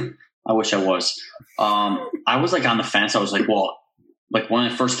 I wish I was. I was like on the fence. I was like, well, like when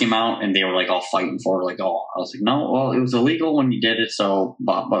it first came out and they were like all fighting for it, like, oh, I was like, no, well, it was illegal when you did it. So,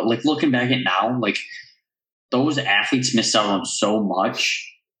 but like looking back at now, like those athletes missed out on so much.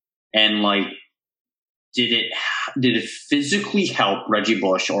 And like, did it physically help Reggie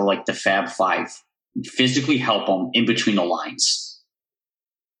Bush or like the Fab Five physically help them in between the lines?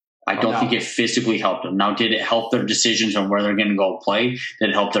 I don't think it physically helped them. Now, did it help their decisions on where they're going to go play? Did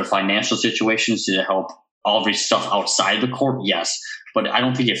it help their financial situations? Did it help all this stuff outside the court? Yes. But I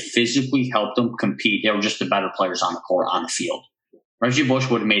don't think it physically helped them compete. They were just the better players on the court, on the field. Reggie Bush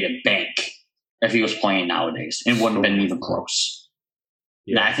would have made a bank if he was playing nowadays. It wouldn't have been even close.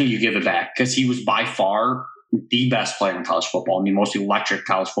 Now, I think you give it back because he was by far the best player in college football. I mean, most electric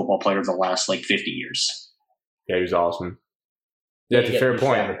college football player of the last 50 years. Yeah, he was awesome. Yeah, it's a fair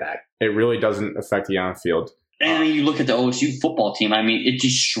point. It really doesn't affect the on-field. And I mean, you look at the OSU football team. I mean, it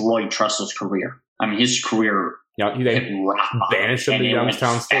destroyed Tressel's career. I mean, his career hit rock bottom, banished him to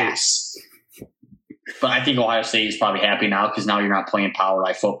Youngstown State. But I think Ohio State is probably happy now because now you're not playing Power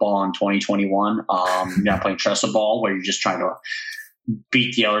Eye football in 2021. You're not playing Tressel ball where you're just trying to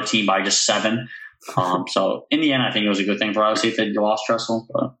beat the other team by just 7. So in the end, I think it was a good thing for Ohio State that you lost Tressel.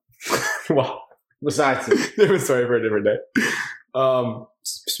 But. Well, besides it was sorry for a different day.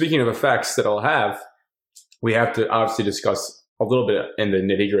 Speaking of effects that it'll have, we have to obviously discuss a little bit in the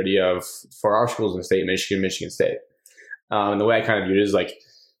nitty gritty of, for our schools in the state, Michigan State. And the way I kind of view it is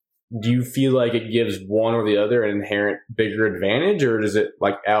do you feel like it gives one or the other an inherent bigger advantage, or does it,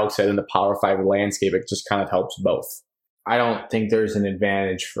 like Alex said, in the Power 5 landscape, it just kind of helps both? I don't think there's an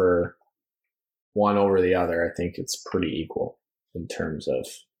advantage for one over the other. I think it's pretty equal in terms of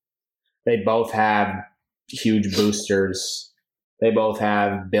they both have huge boosters. They both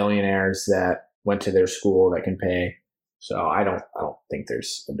have billionaires that went to their school that can pay. So I don't think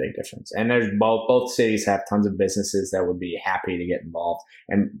there's a big difference. And there's both cities have tons of businesses that would be happy to get involved,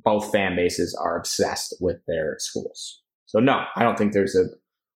 and both fan bases are obsessed with their schools. So no, I don't think there's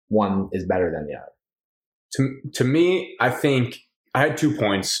one is better than the other. To me, I think I had 2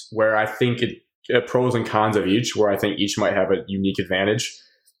 points where I think pros and cons of each, where I think each might have a unique advantage.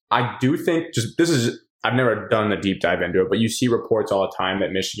 I do think I've never done a deep dive into it, but you see reports all the time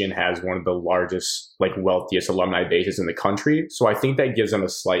that Michigan has one of the largest, wealthiest alumni bases in the country. So I think that gives them a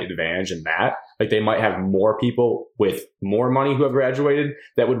slight advantage in that. They might have more people with more money who have graduated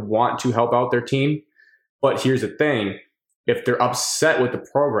that would want to help out their team. But here's the thing. If they're upset with the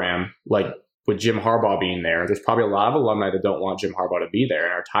program, with Jim Harbaugh being there, there's probably a lot of alumni that don't want Jim Harbaugh to be there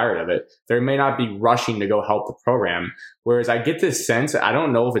and are tired of it. They may not be rushing to go help the program. Whereas I get this sense, I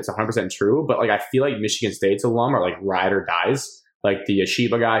don't know if it's 100% true, but I feel like Michigan State's alum are ride or dies. The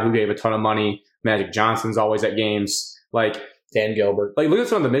Yeshiva guy who gave a ton of money, Magic Johnson's always at games. Dan Gilbert. Look at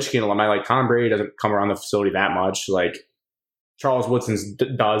some of the Michigan alumni. Tom Brady doesn't come around the facility that much. Charles Woodson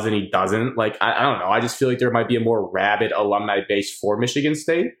does and he doesn't. I don't know. I just feel like there might be a more rabid alumni base for Michigan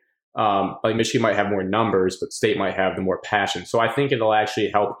State. Michigan might have more numbers, but State might have the more passion. So I think it'll actually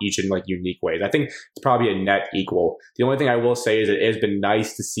help each in unique ways. I think it's probably a net equal. The only thing I will say is it has been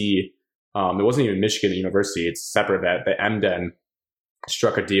nice to see. It wasn't even Michigan University; it's separate. That the MDen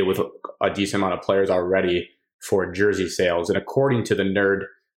struck a deal with a decent amount of players already for jersey sales, and according to the nerd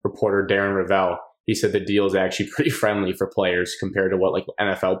reporter Darren Ravel, he said the deal is actually pretty friendly for players compared to what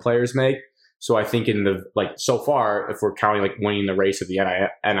NFL players make. So I think in the so far, if we're counting winning the race of the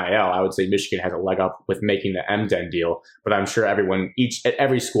NIL, I would say Michigan has a leg up with making the MDen deal. But I'm sure at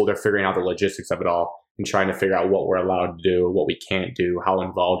every school, they're figuring out the logistics of it all and trying to figure out what we're allowed to do, what we can't do, how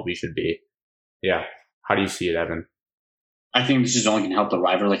involved we should be. Yeah. How do you see it, Evan? I think this is only going to help the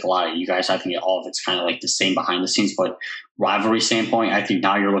rivalry. A lot of you guys, I think all of it's kind of the same behind the scenes. But rivalry standpoint, I think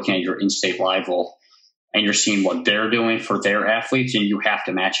now you're looking at your in-state rival and you're seeing what they're doing for their athletes, and you have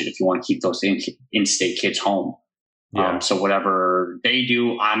to match it if you want to keep those in-state kids home. Yeah. So whatever they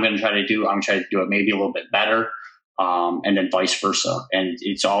do, I'm going to try to do. I'm trying to do it maybe a little bit better, and then vice versa. And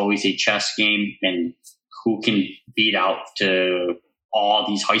it's always a chess game, and who can beat out to all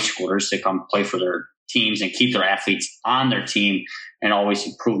these high schoolers to come play for their teams and keep their athletes on their team, and always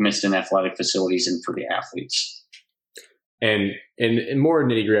improvements in athletic facilities and for the athletes. And more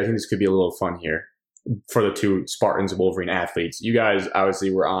nitty-gritty, I think this could be a little fun here for the two Spartans Wolverine athletes. You guys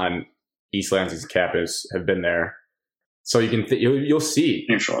obviously were on East Lansing's campus, have been there. So you can you'll see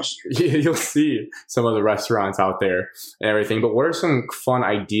you'll see some of the restaurants out there and everything. But what are some fun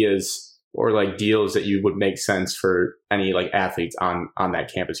ideas or deals that you would make sense for any athletes on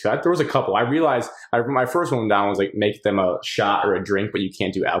that campus? Because there was a couple. I realized my first one down was make them a shot or a drink, but you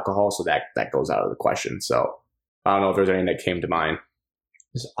can't do alcohol, so that goes out of the question. So I don't know if there's anything that came to mind.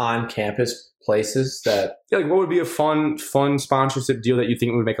 Just on campus places that what would be a fun sponsorship deal that you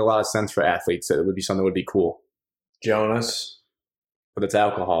think would make a lot of sense for athletes? That would be something that would be cool. Jonas, but it's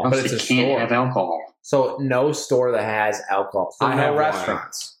alcohol. But it's a store. Have alcohol. So no store that has alcohol. So I have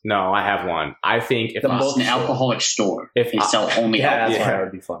restaurants. No, I have one. I think if it's an alcoholic store, if they sell only alcohol, that's why that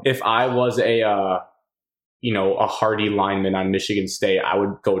would be fun. If I was a hardy lineman on Michigan State, I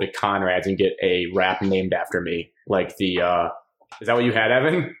would go to Conrad's and get a wrap named after me, Is that what you had,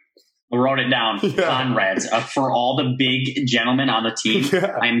 Evan? I wrote it down. Yeah. Conrad's. For all the big gentlemen on the team,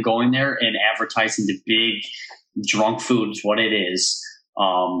 yeah. I'm going there and advertising the big drunk foods, what it is.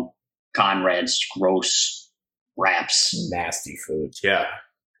 Conrad's gross wraps. Nasty food. Yeah.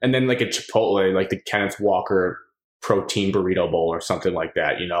 And then like a Chipotle, like the Kenneth Walker protein burrito bowl or something like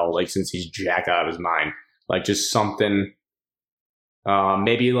that, like since he's jacked out of his mind. Like just something,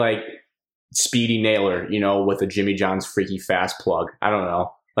 maybe like Speedy Nailer, with a Jimmy John's Freaky Fast plug. I don't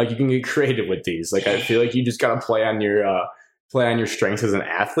know. Like you can get creative with these. Like I feel like you just got to play on your strengths as an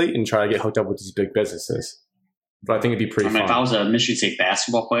athlete and try to get hooked up with these big businesses. But I think it'd be pretty fun. If I was a Michigan State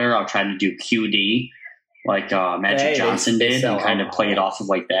basketball player, I'll try to do QD like Magic Johnson did and kind of play it off of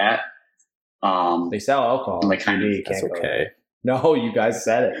like that. They sell alcohol. Like kind of, that's okay. No, you guys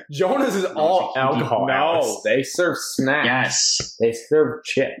said it. Jonas is all alcohol. No, they serve snacks. Yes. They serve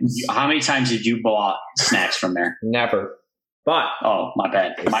chips. How many times did you bought snacks from there? Never. But oh, my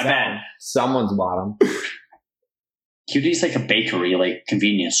bad. My bad. Someone's bought them. QD's like a bakery, like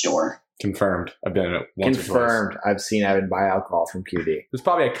convenience store. Confirmed. I've been in it once Confirmed. I've seen Evan buy alcohol from QD. There's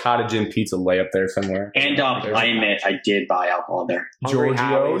probably a Cottage Inn pizza layup there somewhere. And I admit, I did buy alcohol there.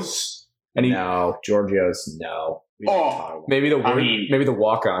 Giorgio's? No. Giorgio's, no. Oh, maybe the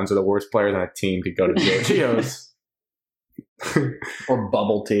walk-ons or the worst players on a team could go to Giorgio's. Or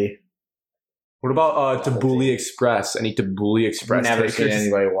bubble tea. What about Tabbouleh Express? Any Tabbouleh Express? Never seen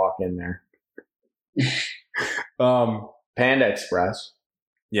anybody walk in there. Panda Express.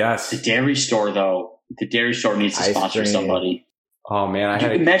 Yes. The dairy store, though. The dairy store needs to sponsor somebody. Oh, man.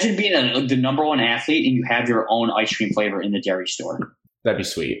 Imagine being the number one athlete and you have your own ice cream flavor in the dairy store. That'd be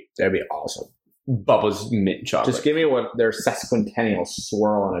sweet. That'd be awesome. Bubba's mint chocolate. Just give me what their sesquicentennial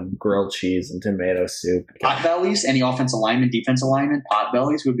swirl on a grilled cheese and tomato soup. Potbellies, any offensive lineman, defensive lineman,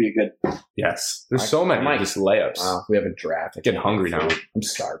 potbellies would be a good. Yes. There's so many just layups. Wow, we have a draft. I'm getting hungry now. I'm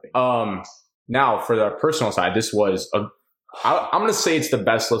starving. Now, for the personal side, this was I'm going to say it's the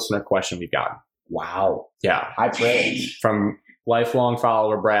best listener question we've gotten. Wow. Yeah. High praise. From lifelong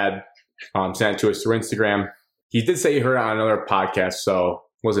follower Brad, sent it to us through Instagram. He did say he heard it on another podcast, so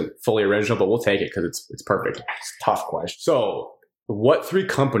wasn't fully original, but we'll take it because it's perfect. It's a tough question. So, what 3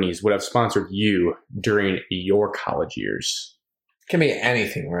 companies would have sponsored you during your college years? Can be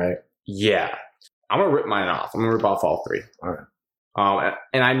anything, right? Yeah. I'm going to rip mine off. I'm going to rip off all 3. All right.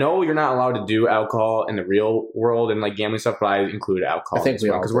 And I know you're not allowed to do alcohol in the real world and like gambling stuff, but I include alcohol. I think we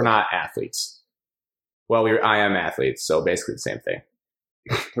all because we're not athletes. Well, I am athletes, so basically the same thing.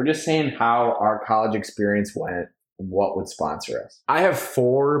 We're just saying how our college experience went. What would sponsor us? I have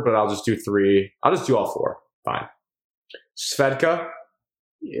 4, but I'll just do 3. I'll just do all 4. Fine. Svedka.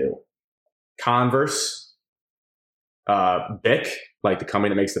 You. Converse. Bic, like the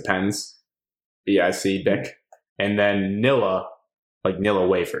company that makes the pens. BIC, Bic. And then Nilla, like Nilla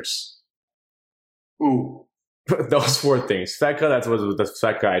wafers. Ooh. Those 4 things. Svedka, that's what the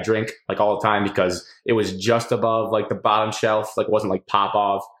Svedka I drink like all the time because it was just above like the bottom shelf. Like it wasn't like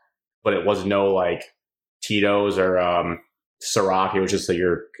Popov, but it was no like Tito's or Ciroc. It was just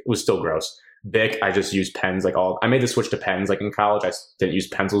it was still gross. Bic, I just used pens I made the switch to pens like in college. I didn't use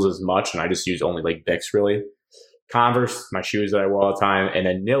pencils as much and I just used only like Bics really. Converse, my shoes that I wore all the time. And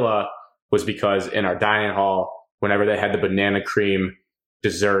then Nilla was because in our dining hall, whenever they had the banana cream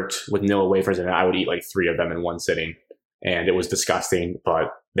dessert with Nilla wafers in it, I would eat like 3 of them in one sitting. And it was disgusting,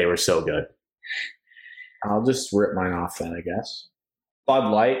 but they were so good. I'll just rip mine off then, I guess. Bud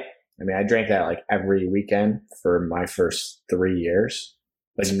Light. I mean, I drank that like every weekend for my first 3 years.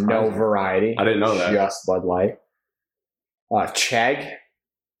 Like no variety. I didn't know that. Just Bud Light. Chegg.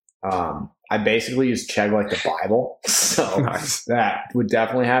 I basically use Chegg like the Bible. So nice. That would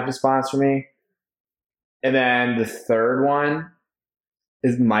definitely have to sponsor me. And then the third one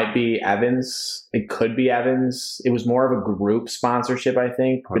might be Evans. It could be Evans. It was more of a group sponsorship, I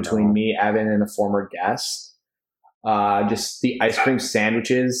think, between me, Evan, and a former guest. Just the ice cream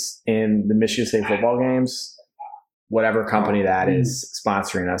sandwiches in the Michigan State football games. Whatever company that is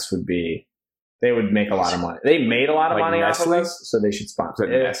sponsoring us they would make a lot of money. They made a lot of money off of us, so they should sponsor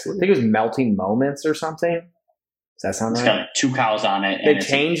it. I think it was Melting Moments or something. Does that sound right? It's got 2 cows on it. They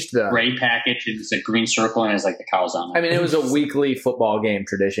changed the gray package. It's a green circle and it's like the cows on it. I mean, it was a weekly football game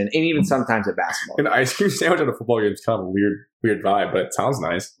tradition, and even sometimes a basketball game. An ice cream sandwich at a football game is kind of a weird vibe, but it sounds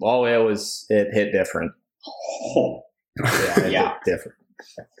nice. Well, it hit different. Oh. Yeah, hit different.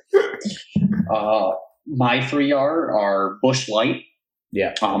 My 3 are Busch Light.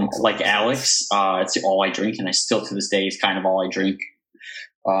 Yeah. Like Alex, it's all I drink, and I still to this day is kind of all I drink.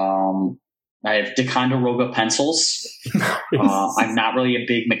 I have Ticonderoga pencils. I'm not really a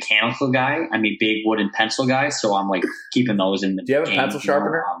big mechanical guy. I'm a big wooden pencil guy, so I'm like keeping those in the. Do you have a pencil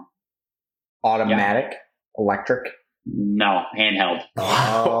sharpener? Automatic, electric? No, handheld.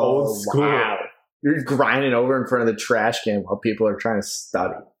 Old school. Wow. You're grinding over in front of the trash can while people are trying to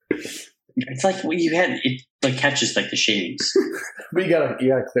study. It's like you had it like catches like the shades. But you gotta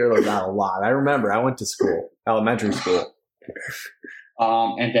clear those out a lot. I remember I went to school, elementary school.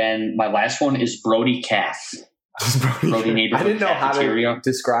 And then my last one is Brody Calf. Brody Neighborhood I didn't know Cafeteria. how to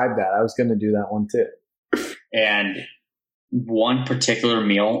describe that. I was going to do that one too. And one particular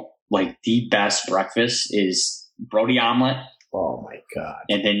meal, like the best breakfast, is Brody omelet. Oh my God.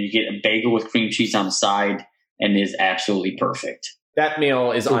 And then you get a bagel with cream cheese on the side, and it is absolutely perfect. That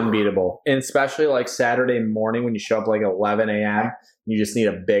meal is unbeatable. And especially like Saturday morning when you show up like 11 a.m., you just need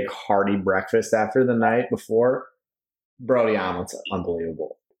a big hearty breakfast after the night before. Brody omelet's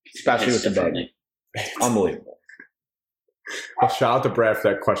unbelievable. Especially with the bagel. Unbelievable. Well, shout out to Brad for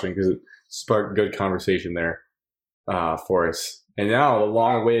that question because it sparked good conversation there for us. And now the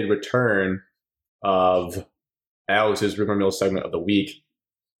long-awaited return of Alex's Rumor Mill segment of the week,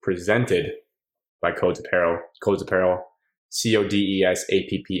 presented by Codes Apparel. Codes Apparel,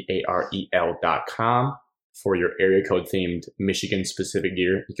 CODESAPPAREL.com for your area code themed Michigan-specific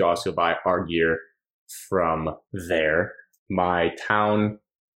gear. You can also buy our gear from there. My town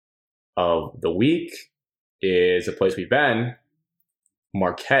of the week is a place we've been,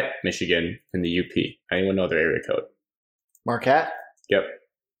 Marquette, Michigan, in the UP. Anyone know their area code? Marquette? Yep.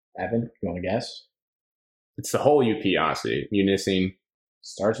 Evan, you want to guess? It's the whole UP, honestly. Munising.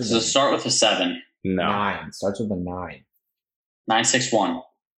 Starts with So start with a 7. No. 9. Starts with a 9. 961.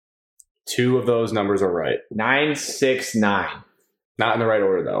 2 of those numbers are right. 969. Not in the right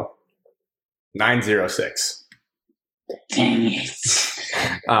order, though. 906. Dang it.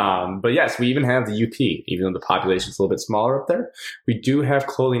 But yes, we even have the UP, even though the population's a little bit smaller up there. We do have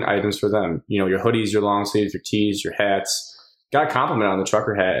clothing items for them. You know, your hoodies, your long sleeves, your tees, your hats. Got a compliment on the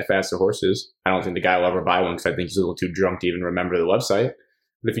trucker hat at Faster Horses. I don't think the guy will ever buy one because I think he's a little too drunk to even remember the website.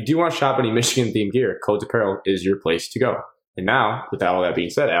 But if you do want to shop any Michigan-themed gear, Codes Apparel is your place to go. And now, with all that being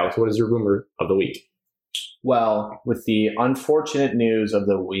said, Alex, what is your rumor of the week? Well, with the unfortunate news of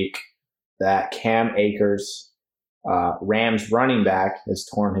the week that Cam Akers, Rams running back, has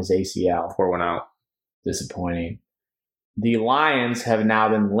torn his ACL. Pour one out. Disappointing. The Lions have now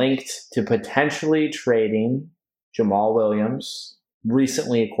been linked to potentially trading Jamal Williams,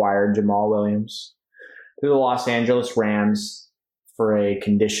 recently acquired Jamal Williams, to the Los Angeles Rams for a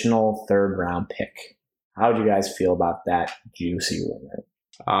conditional 3rd-round pick. How would you guys feel about that juicy rumor?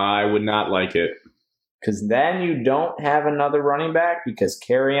 I would not like it. Because then you don't have another running back because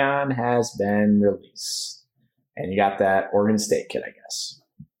Kerryon has been released. And you got that Oregon State kid, I guess.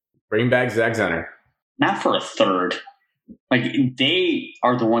 Bring back Zach Zenner. Not for a 3rd. Like, they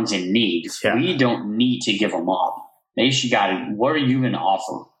are the ones in need. Yeah. We don't need to give them up. They should got it. What are you going to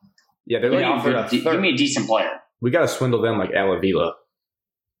offer? Yeah, they're like, Give me a decent player. we got to swindle them like Alavila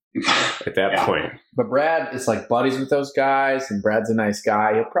at that point. But Brad is like buddies with those guys, and Brad's a nice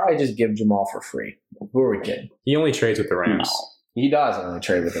guy. He'll probably just give Jamal for free. Who are we kidding? He only trades with the Rams. He does only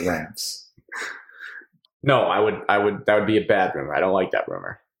trade with the Rams. No, that would be a bad rumor. I don't like that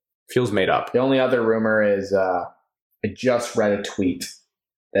rumor. Feels made up. The only other rumor is I just read a tweet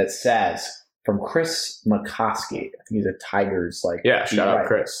that says from Chris McCoskey. I think he's a Tigers Yeah, shout out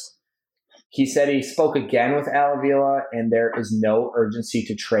Chris. He said he spoke again with Alavila, and there is no urgency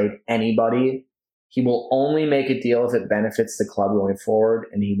to trade anybody. He will only make a deal if it benefits the club going forward,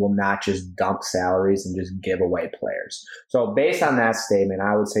 and he will not just dump salaries and just give away players. So based on that statement,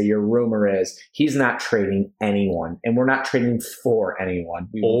 I would say your rumor is he's not trading anyone, and we're not trading for anyone.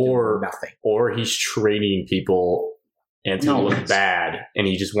 We will do nothing. Or he's trading people and to look bad, and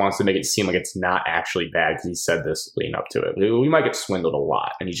he just wants to make it seem like it's not actually bad because he said this leading up to it. We might get swindled a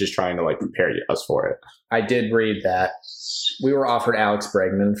lot, and he's just trying to prepare us for it. I did read that we were offered Alex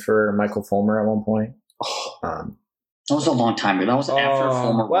Bregman for Michael Fulmer at one point. That was a long time ago. That was after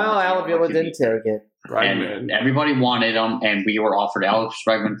Fulmer. Well, Alavila didn't take it. And everybody wanted him, and we were offered Alex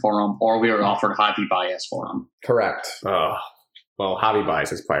Bregman for him, or we were offered Javi Baez for him. Correct. Well, Javi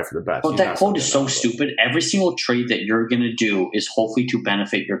Baez is probably for the best. But that quote is so stupid. Every single trade that you're going to do is hopefully to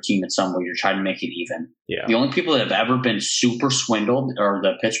benefit your team in some way. You're trying to make it even. Yeah. The only people that have ever been super swindled are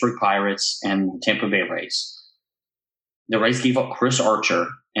the Pittsburgh Pirates and Tampa Bay Rays. The Rays gave up Chris Archer,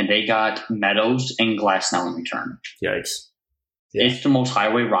 and they got Meadows and Glasnow in return. Yikes. Yeah. It's the most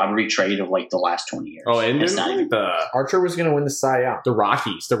highway robbery trade of the last 20 years. Oh, and it's not even Archer was going to win the Cy Young. The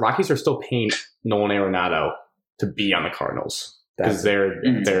Rockies. The Rockies are still paying Nolan Arenado to be on the Cardinals because their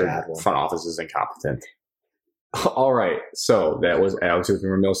front office is incompetent. All right. So that was Alex's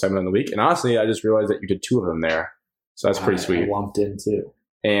Rumor Mill segment of the week. And honestly, I just realized that you did 2 of them there. So that's pretty sweet. I lumped in too.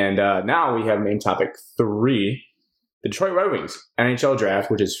 And now we have main topic 3, the Detroit Red Wings NHL draft,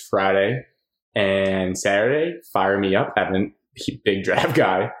 which is Friday and Saturday. Fire me up, Evan, big draft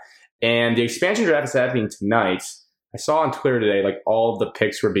guy. And the expansion draft is happening tonight. I saw on Twitter today, like all of the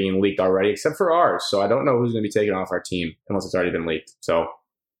picks were being leaked already, except for ours. So I don't know who's going to be taken off our team unless it's already been leaked. So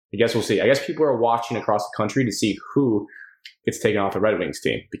I guess we'll see. I guess people are watching across the country to see who gets taken off the Red Wings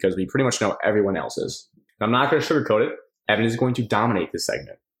team because we pretty much know everyone else's. I'm not going to sugarcoat it. Evan is going to dominate this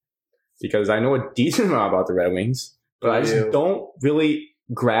segment because I know a decent amount about the Red Wings, but I just don't really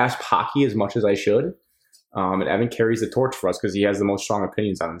grasp hockey as much as I should. And Evan carries the torch for us because he has the most strong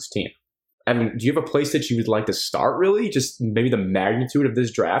opinions on this team. Evan, do you have a place that you would like to start, really? Just maybe the magnitude of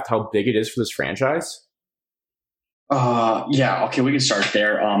this draft, how big it is for this franchise? Yeah, okay, we can start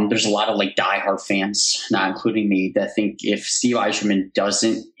there. There's a lot of like diehard fans, not including me, that think if Steve Yzerman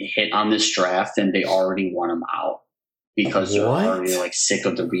doesn't hit on this draft, then they already want him out because they're already like sick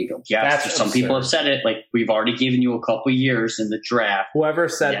of the rebuild. Yeah, some people have said it. Like, we've already given you a couple years in the draft. Whoever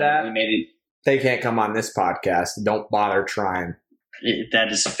said that, they can't come on this podcast. Don't bother trying.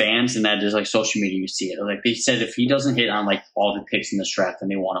 That is fans, and that is like social media. You see it. Like, they said if he doesn't hit on like all the picks in this draft, then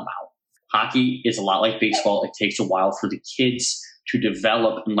they want him out. Hockey is a lot like baseball. It takes a while for the kids to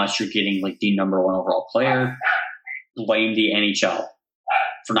develop unless you're getting like the number 1 overall player. Blame the NHL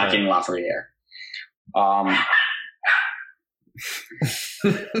for not getting Lafreniere.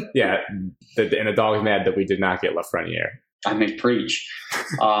 Yeah, and the dog is mad that we did not get Lafreniere. I mean, preach.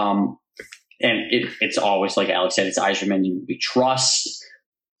 And it's always like Alex said, it's Yzerman we trust.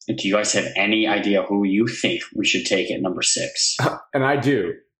 And do you guys have any idea who you think we should take at number 6? And I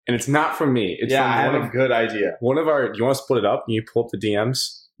do. And it's not from me. It's from I have a good idea. One of our, do you want to split it up? Can you pull up the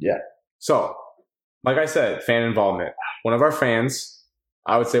DMs? Yeah. So, like I said, fan involvement. One of our fans,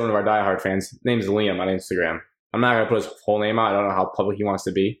 I would say one of our diehard fans, name is Liam on Instagram. I'm not going to put his whole name out. I don't know how public he wants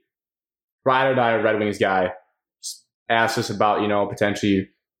to be. Ride or die Red Wings guy. Asked us about, potentially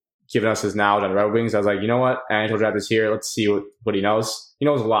giving us his knowledge on the Red Wings. I was like, you know what? NHL draft is here. Let's see what he knows. He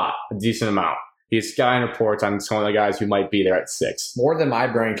knows a lot, a decent amount. He's scouting reports on some of the guys who might be there at 6. More than my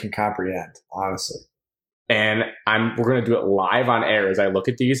brain can comprehend, honestly. And we're going to do it live on air as I look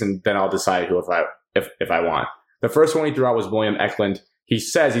at these, and then I'll decide who if I want. The first one he threw out was William Eklund. He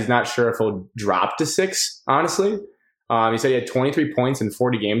says he's not sure if he'll drop to 6, honestly. He said he had 23 points in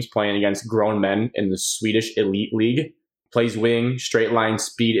 40 games playing against grown men in the Swedish Elite League. Plays wing, straight line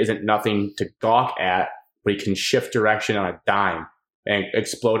speed isn't nothing to gawk at, but he can shift direction on a dime and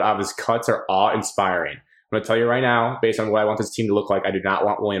explode out of his cuts are awe-inspiring. I'm going to tell you right now, based on what I want this team to look like, I do not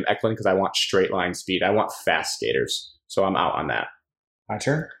want William Eklund because I want straight line speed. I want fast skaters. So I'm out on that. My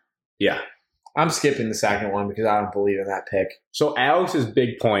turn? Yeah. I'm skipping the second one because I don't believe in that pick. So Alex's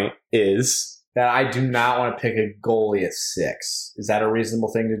big point is that I do not want to pick a goalie at 6. Is that a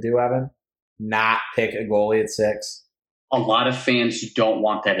reasonable thing to do, Evan? Not pick a goalie at 6? A lot of fans don't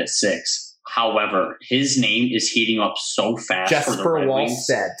want that at 6. However, his name is heating up so fast. Jesper for the Red Wings.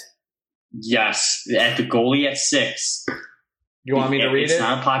 Wallstedt. Yes, at the goalie at 6. You want me to read it? It's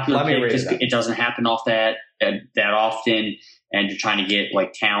not a popular pick because it doesn't happen off that often, and you're trying to get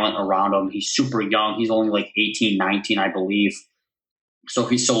like talent around him. He's super young. He's only like 18, 19, I believe. So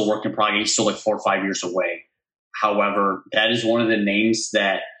he's still a work in progress. He's still like 4 or 5 years away. However, that is one of the names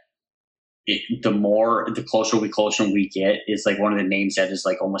that the closer we get, is like one of the names that is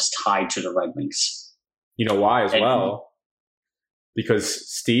like almost tied to the Red Wings. You know why as well? Because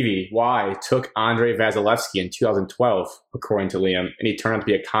Stevie Y took Andrei Vasilevsky in 2012, according to Liam, and he turned out to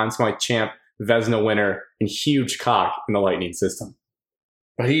be a Conn Smythe champ, Vezina winner, and huge cock in the Lightning system.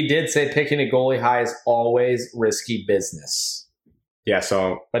 But he did say picking a goalie high is always risky business. Yeah,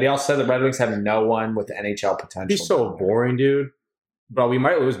 so... But he also said the Red Wings have no one with NHL potential. He's so boring, dude. But we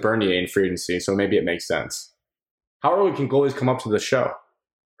might lose Bernier in free agency, so maybe it makes sense. How early can goalies come up to the show?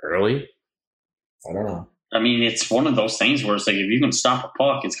 Early? I don't know. I mean, it's one of those things where it's like, if you can stop a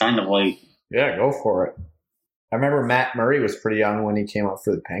puck, it's kind of like... Yeah, go for it. I remember Matt Murray was pretty young when he came up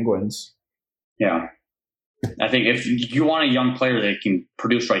for the Penguins. Yeah. I think if you want a young player that can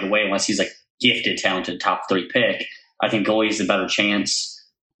produce right away, unless he's like gifted, talented, top 3 pick, I think goalie is a better chance.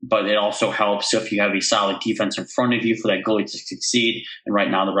 But it also helps if you have a solid defense in front of you for that goalie to succeed. And right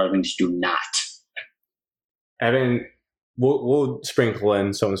now, the Red Wings do not. Evan, we'll sprinkle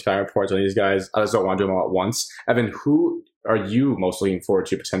in some sky reports on these guys. I just don't want to do them all at once. Evan, who are you most looking forward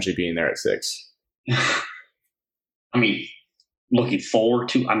to potentially being there at 6? I mean, looking forward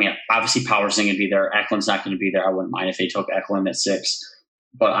to, obviously Power's going to be there. Eklund's not going to be there. I wouldn't mind if they took Eklund at 6.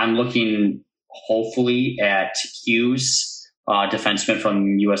 But I'm looking hopefully at Hughes, defenseman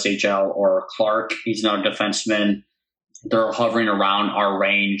from USHL, or Clark. He's another defenseman. They're hovering around our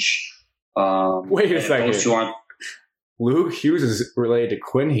range. Wait a second. Luke Hughes is related to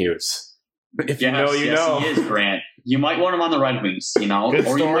Quinn Hughes. If you know, you know. Yes, he is, Grant. You might want him on the Red Wings, Good or you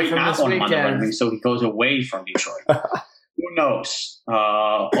story might from not this want him on the Red weekend. Wings, so he goes away from Detroit. Who knows?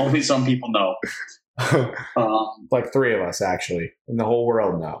 Only some people know. Like three of us, actually, in the whole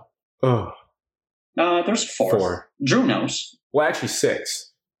world know. Oh, There's four. Drew knows. well, actually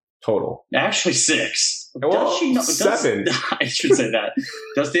 6 total. Actually, 6. Well, Does she know? 7. I should say that.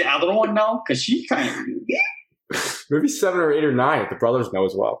 Does the other one know? Because she kind of. Maybe 7 or 8 or 9 if the brothers know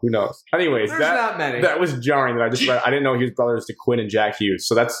as well. Who knows? Anyways, There's not many. that was jarring that I just read. I didn't know he was brothers to Quinn and Jack Hughes.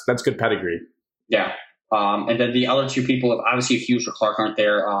 So that's good pedigree. Yeah. And then the other two people, obviously, if Hughes or Clark aren't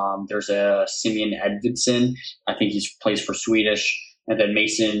there, there's a Simeon Edvinsson. I think he plays for Swedish. And then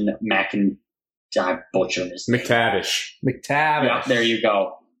Mason I butchered his name. McTavish. Yeah, there you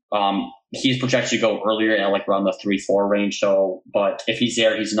go. He's projected to go earlier at like around the 3-4 range. So, but if he's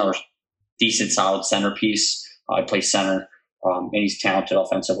there, he's another decent, solid centerpiece. He plays center, and he's talented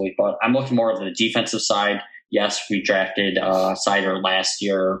offensively. But I'm looking more at the defensive side. Yes, we drafted Sider last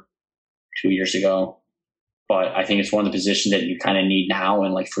year, 2 years ago. But I think it's one of the positions that you kind of need now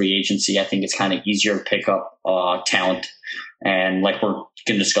in like free agency. I think it's kind of easier to pick up talent. And like we're going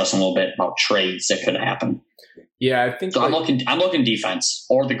to discuss a little bit about trades that could happen. Yeah, I think So I'm looking defense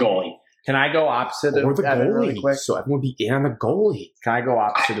or the goalie. Can I go opposite or of the Evan goalie. really quick? So everyone would be in on the goalie. Can I go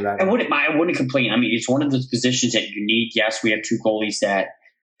opposite of that? I wouldn't complain. I mean, it's one of those positions that you need. Yes, we have 2 goalies that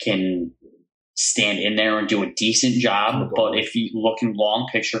can stand in there and do a decent job. But if you look in long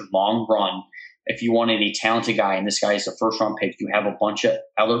picture, long run, if you wanted a talented guy and this guy is the first round pick, you have a bunch of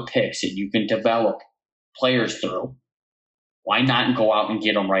other picks that you can develop players through. Why not go out and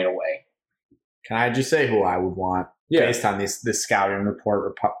get them right away? Can I just say who I would want based on this scouting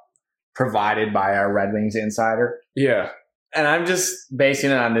report provided by our Red Wings insider? Yeah. And I'm just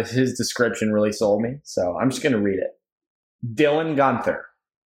basing it on his description really sold me. So I'm just going to read it. Dylan Gunther.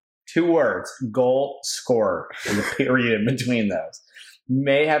 2 words. Goal scorer. With a period in between those.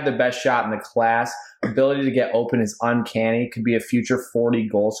 May have the best shot in the class. Ability to get open is uncanny. Could be a future 40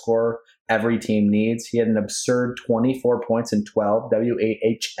 goal scorer every team needs. He had an absurd 24 points in 12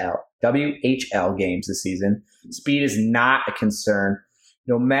 WHL games this season. Speed is not a concern.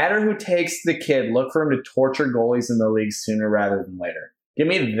 No matter who takes the kid, look for him to torture goalies in the league sooner rather than later. Give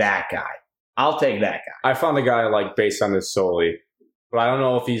me that guy. I'll take that guy. I found the guy like based on this solely. But I don't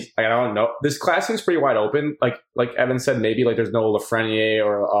know if he's. I don't know. This class seems pretty wide open. Like Evan said, maybe like there's no Lafreniere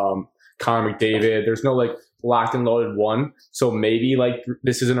or Connor McDavid. There's no like locked and loaded one. So maybe like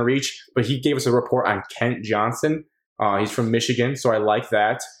this isn't a reach. But he gave us a report on Kent Johnson. He's from Michigan, so I like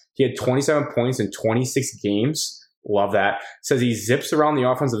that. He had 27 points in 26 games. Love that. Says he zips around the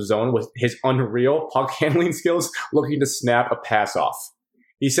offensive zone with his unreal puck handling skills, looking to snap a pass off.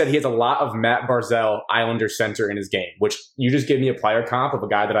 He said he has a lot of Matt Barzal Islander center in his game, which you just gave me a player comp of a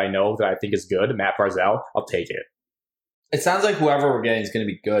guy that I know that I think is good, Matt Barzal. I'll take it. It sounds like whoever we're getting is going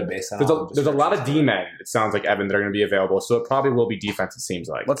to be good based on There's a lot of D-men, it sounds like, Evan, that are going to be available, so it probably will be defense, it seems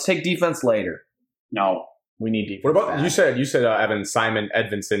like. Let's take defense later. No. We need defense. What about, back. you said Evan, Simon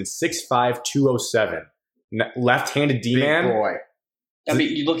Edvinsson, 6'5", 207. Left-handed D-man. Big boy. I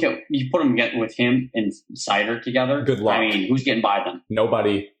mean, you put him with him and Sider together. Good luck. I mean, who's getting by them?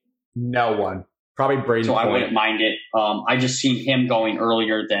 Nobody. No one. Probably Braden So Point. I wouldn't mind it. I just seen him going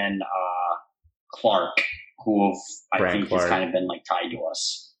earlier than Clark, who I Brand think Clark. has kind of been like tied to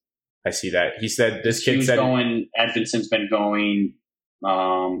us. I see that. He said, this kid Hughes said, going, Edvinson's been going,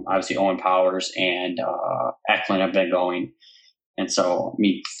 obviously Owen Powers and Eklund have been going. And so, I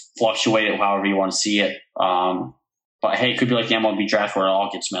mean, fluctuate it however you want to see it. But hey, it could be like the MLB draft where it all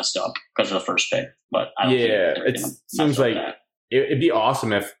gets messed up because of the first pick. But I don't think it gonna seems mess up like that. it'd be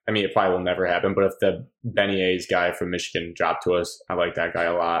awesome if, I mean, it probably will never happen, but if the Beniers guy from Michigan dropped to us, I like that guy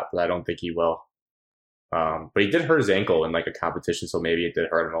a lot, but I don't think he will. But he did hurt his ankle in like a competition, so maybe it did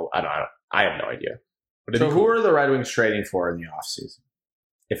hurt him. I have no idea. But So who are the Red Wings trading for in the offseason?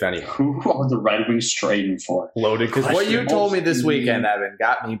 if any, Who are the Red Wings trading for? loaded? Because what you told me this weekend, Evan,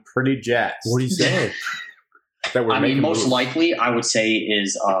 got me pretty jazzed. What do you say? That we're I mean, making most moves. likely, I would say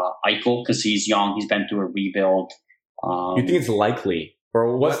is Eichel because he's young. He's been through a rebuild. You think it's likely,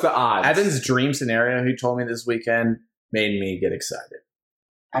 or what's the odds? Evan's dream scenario he told me this weekend made me get excited.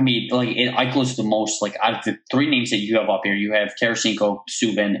 I mean, like Eichel is the most like out of the 3 names that you have up here. You have Tarasenko,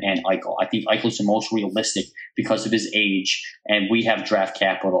 Subban, and Eichel. I think Eichel is the most realistic because of his age, and we have draft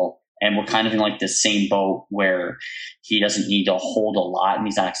capital, and we're kind of in like the same boat where he doesn't need to hold a lot, and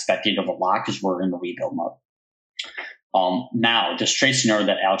he's not expected of a lot because we're in the rebuild mode. Now, this trade scenario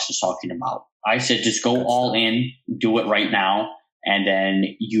that Alex is talking about, I said just go all in, do it right now, and then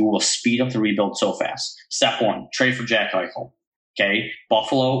you will speed up the rebuild so fast. Step 1, trade for Jack Eichel. Okay,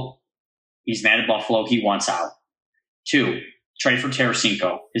 Buffalo, he's mad at Buffalo. He wants out. 2, trade for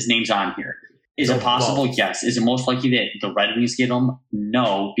Tarasenko. His name's on here. Is it possible? Yes. Is it most likely that the Red Wings get him?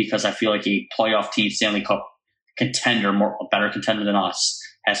 No, because I feel like a playoff team, Stanley Cup contender, a better contender than us,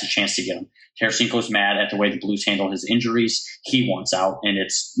 has a chance to get him. Tarasenko's mad at the way the Blues handle his injuries. He wants out, and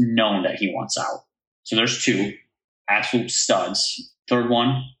it's known that he wants out. So there's 2 absolute studs. Third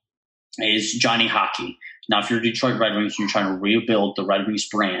one is Johnny Hockey. Now, if you're Detroit Red Wings, you're trying to rebuild the Red Wings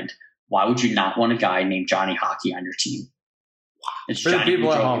brand, why would you not want a guy named Johnny Hockey on your team? It's For Johnny the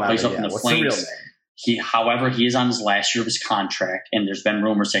people at home, plays up in the what's the real Flames. name? However, he is on his last year of his contract, and there's been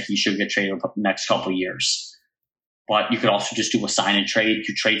rumors that he should get traded the next couple of years. But you could also just do a sign and trade.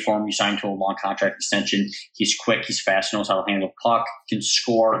 You trade for him, you sign to a long contract extension. He's quick, he's fast, knows how to handle the puck, can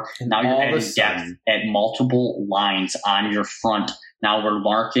score. And now you're all adding of a sudden- depth at multiple lines on your front. Now we're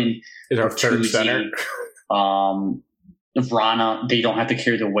Larkin, Is our third center. Vrana. They don't have to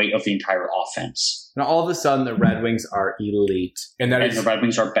carry the weight of the entire offense. And all of a sudden, the Red Wings are elite. And that And is the Red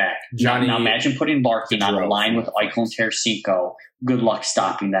Wings are back. Johnny Now imagine putting Larkin on a Gaudreau. line with Eichel and Tarasenko. Good luck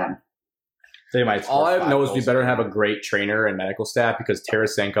stopping them. They might. all score I 5 know is we goals. better have a great trainer and medical staff because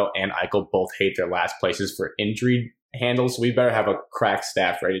Tarasenko and Eichel both hate their last places for injury handles. So we better have a crack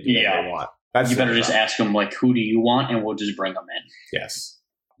staff ready to do what they want. That's You better the just problem. ask them, like, who do you want? And we'll just bring them in. Yes.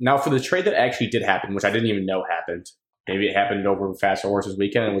 Now, for the trade that actually did happen, which I didn't even know happened, maybe it happened over Fast Horses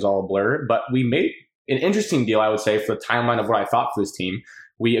weekend and it was all a blur, but we made an interesting deal, I would say, for the timeline of what I thought for this team.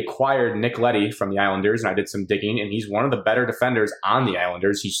 We acquired Nick Leddy from the Islanders, and I did some digging, and he's one of the better defenders on the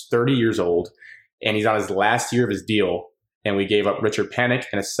Islanders. He's 30 years old, and he's on his last year of his deal, and we gave up Richard Panik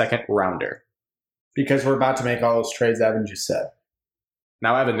and a second rounder. Because we're about to make all those trades Evan just said.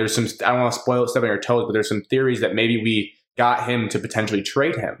 Now, Evan, there's some, I don't want to spoil step on your toes, but there's some theories that maybe we got him to potentially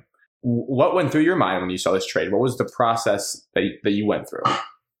trade him. What went through your mind when you saw this trade? What was the process that you went through?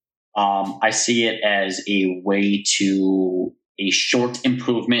 I see it as a way to a short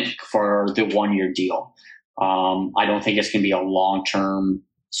improvement for the 1-year deal. I don't think it's going to be a long-term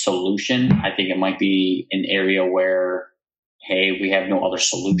solution. I think it might be an area where, hey, we have no other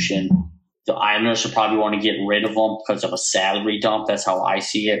solution. The Islanders will probably want to get rid of him because of a salary dump. That's how I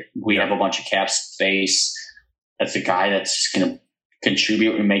see it. We have a bunch of cap space. That's a guy that's going to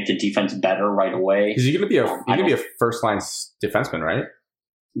contribute and make the defense better right away. Is he going to be a first line defenseman, right?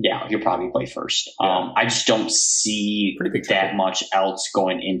 Yeah, he'll probably play first. Yeah. I just don't see Pretty big that trade. much else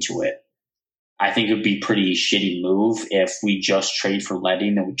going into it. I think it would be a pretty shitty move if we just trade for Leddy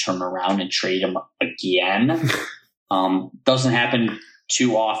and then we turn around and trade him again. Doesn't happen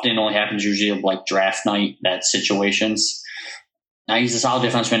too often. Only happens usually like draft night, that situations. Now he's a solid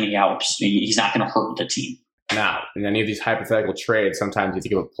defenseman. He helps. He's not going to hurt the team. Now, in any of these hypothetical trades, sometimes you have to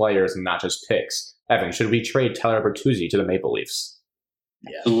give up players and not just picks. Evan, should we trade Tyler Bertuzzi to the Maple Leafs?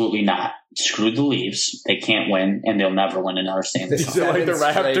 Absolutely not. Screw the Leafs. They can't win, and they'll never win another Stanley This Cup. is like the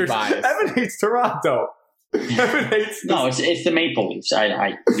Raptors. bias. Evan hates Toronto. Evan hates. No, it's the Maple Leafs.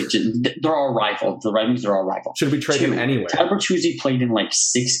 They're all rival. The Red Wings are all rival. Should we trade him anyway? Tyler Bertuzzi played in like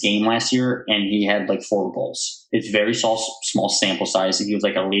 6 games last year, and he had like 4 goals. It's very small sample size. He was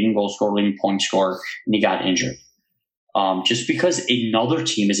like a leading goal scorer, leading point scorer, and he got injured. Just because another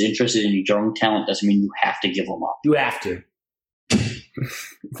team is interested in your young talent doesn't mean you have to give them up. You have to.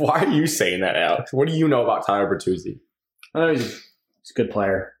 Why are you saying that, Alex? What do you know about Tyler Bertuzzi? I know he's a good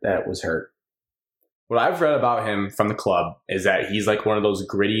player that was hurt. What I've read about him from the club is that he's like one of those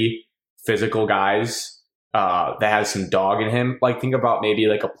gritty, physical guys that has some dog in him. Like, think about maybe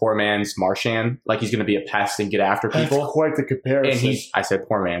like a poor man's Marchand. Like, he's going to be a pest and get after people. That's quite the comparison. And I said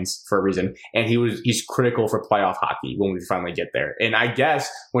poor man's for a reason. And he's critical for playoff hockey when we finally get there. And I guess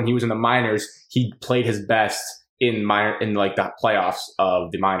when he was in the minors, he played his best in like the playoffs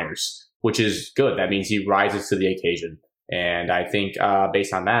of the minors, which is good. That means he rises to the occasion. And I think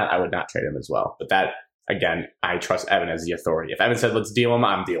based on that, I would not trade him as well. But that, again, I trust Evan as the authority. If Evan said, let's deal him,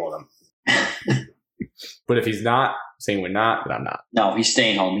 I'm dealing him. But if he's not, saying we're not, then I'm not. No, he's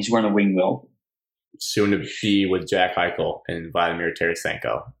staying home. He's wearing a wing wheel. Soon to be with Jack Eichel and Vladimir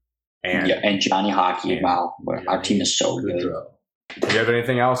Tarasenko. And Johnny Hockey. Wow. Our team is so good. Do you have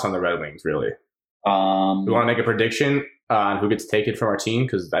anything else on the Red Wings, really? We want to make a prediction on who gets taken from our team?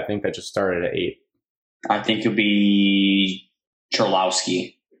 Because I think that just started at 8. I think it'll be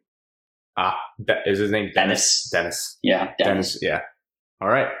Cholowski. Is his name Dennis? Dennis. Yeah, Dennis. Yeah. All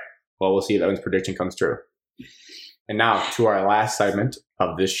right. Well, we'll see if Evan's prediction comes true. And now to our last segment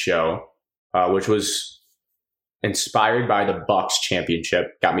of this show, which was inspired by the Bucks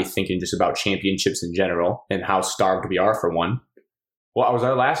championship. Got me thinking just about championships in general and how starved we are for one. Well,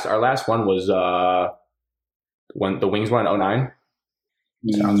 our last one was when the Wings won in 2009.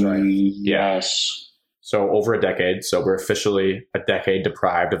 Sounds right. Yes. So over a decade. So we're officially a decade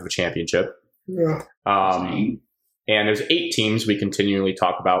deprived of a championship. Yeah. And there's 8 teams we continually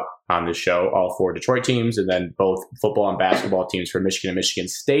talk about on this show, all 4 Detroit teams, and then both football and basketball teams for Michigan and Michigan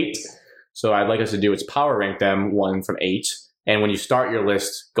State. So I'd like us to do is power rank them 1 from 8. And when you start your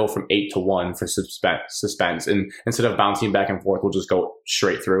list, go from 8 to 1 for suspense. And instead of bouncing back and forth, we'll just go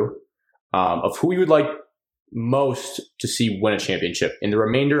straight through of who you would like most to see win a championship in the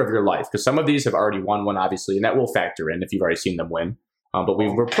remainder of your life. Because some of these have already won one, obviously, and that will factor in if you've already seen them win. But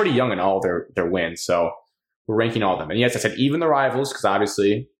we're pretty young in all their wins, so we're ranking all of them. And yes, I said even the rivals, because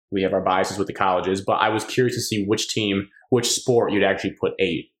obviously we have our biases with the colleges. But I was curious to see which team, which sport you'd actually put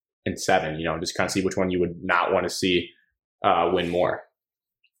 8 and 7. Just kind of see which one you would not want to see win more.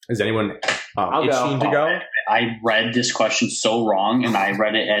 Is anyone itching to go? I read this question so wrong, and I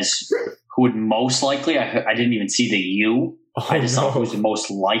read it as who would most likely. I didn't even see the U. I just thought who's the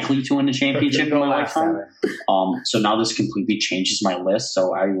most likely to win the championship in my lifetime. So now this completely changes my list.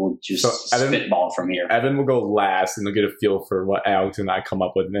 So I will just spitball from here. Evan will go last, and they'll get a feel for what Alex and I come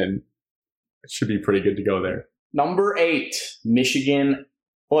up with, and then it should be pretty good to go there. Number 8, Michigan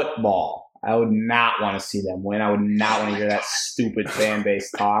football. I would not want to see them win. I would not want to hear that stupid fan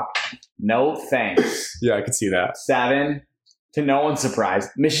base talk. No thanks. Yeah, I could see that. 7, to no one's surprise,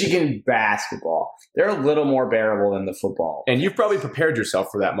 Michigan basketball. They're a little more bearable than the football. And you've probably prepared yourself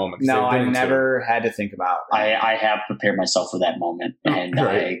for that moment. No, I never had to think about it. I have prepared myself for that moment. And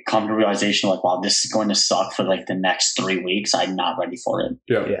I come to realization like, wow, this is going to suck for like the next 3 weeks. I'm not ready for it.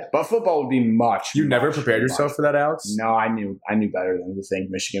 Yeah. But football would be much. You never prepared yourself for that, Alex? No, I knew better than to think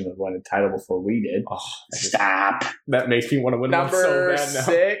Michigan would win a title before we did. Oh, stop. That makes me want to win one so bad now.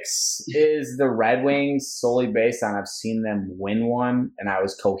 6 is the Red Wings, solely based on I've seen them win one, and I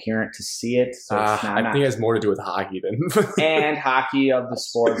was coherent to see it. So it's I think it has more to do with hockey than and hockey of the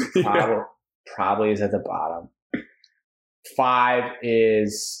sports probably is at the bottom. 5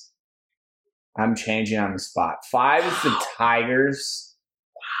 is I'm changing on the spot. 5 is the Tigers.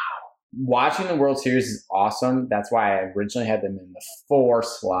 Wow. Watching the World Series is awesome. That's why I originally had them in the 4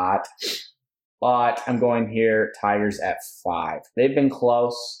 slot. But I'm going here, Tigers at 5. They've been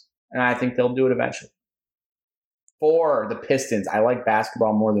close, and I think they'll do it eventually. 4, the Pistons. I like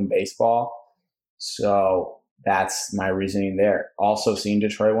basketball more than baseball. So that's my reasoning there. Also seeing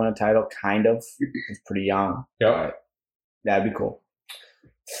Detroit win a title, kind of. It's pretty young. Yeah. That'd be cool.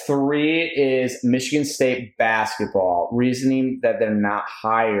 3 is Michigan State basketball. Reasoning that they're not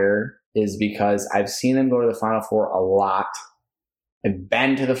higher is because I've seen them go to the Final Four a lot. I've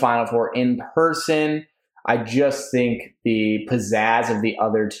been to the Final Four in person. I just think the pizzazz of the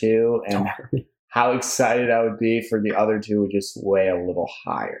other 2 and how excited I would be for the other 2 would just weigh a little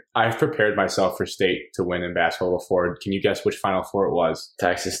higher. I've prepared myself for State to win in basketball before. Can you guess which Final Four it was?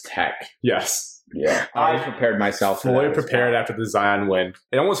 Texas Tech. Yes. Yeah. I prepared myself. Fully prepared after the Zion win.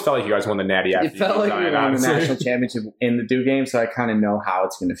 It almost felt like you guys won the Natty after It felt like Zion, we won the national championship in the Duke game, so I kind of know how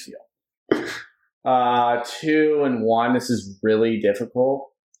it's going to feel. 2 and 1. This is really difficult.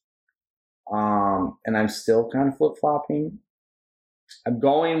 And I'm still kind of flip-flopping. I'm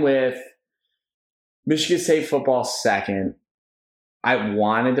going with Michigan State football 2nd. I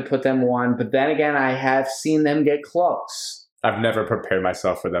wanted to put them 1, but then again, I have seen them get close. I've never prepared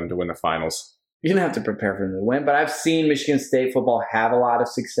myself for them to win the finals. You didn't have to prepare for them to win, but I've seen Michigan State football have a lot of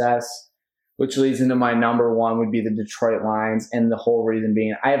success, which leads into my number 1 would be the Detroit Lions, and the whole reason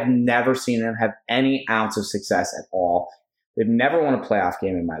being I have never seen them have any ounce of success at all. They've never won a playoff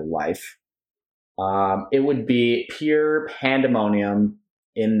game in my life. It would be pure pandemonium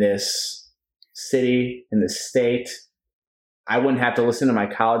in this city, in the state. I wouldn't have to listen to my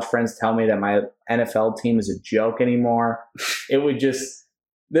college friends tell me that my NFL team is a joke anymore. It would just,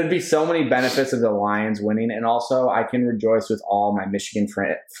 there'd be so many benefits of the Lions winning. And also I can rejoice with all my Michigan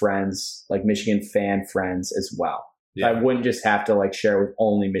friends, like Michigan fan friends as well. Yeah. I wouldn't just have to like share with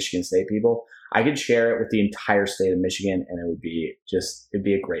only Michigan State people. I could share it with the entire state of Michigan, and it would be just, it'd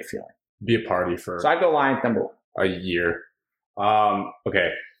be a great feeling. Be a party for so I'd go Lions number 1. A year. Okay.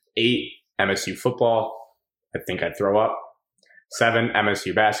 8, MSU football. I think I'd throw up. 7,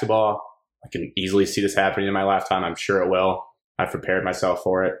 MSU basketball. I can easily see this happening in my lifetime. I'm sure it will. I've prepared myself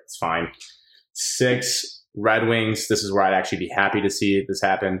for it. It's fine. 6, Red Wings. This is where I'd actually be happy to see this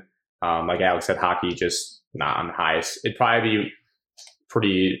happen. Like Alex said, hockey just not on the highest. It'd probably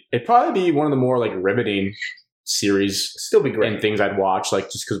be one of the more like riveting series. Still be great. And things I'd watch,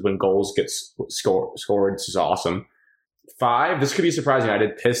 like just because when goals get scored, this is awesome. 5, this could be surprising. I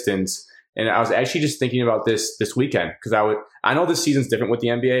did Pistons, and I was actually just thinking about this weekend because I know this season's different with the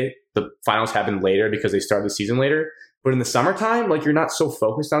NBA. The finals happen later because they start the season later. But in the summertime, like you're not so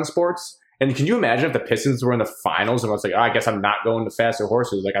focused on sports. And can you imagine if the Pistons were in the finals and I was like, oh, I guess I'm not going to Faster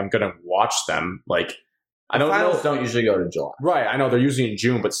Horses. Like, I'm going to watch them. Like, I don't know. Finals don't usually go to July. Right. I know they're usually in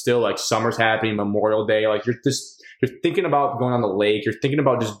June, but still, like, summer's happening, Memorial Day. Like, you're thinking about going on the lake. You're thinking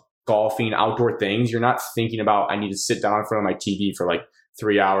about just golfing, outdoor things. You're not thinking about, I need to sit down in front of my TV for like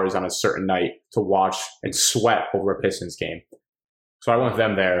 3 hours on a certain night to watch and sweat over a Pistons game. So I went with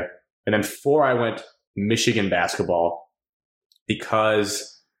them there. And then 4, I went Michigan basketball because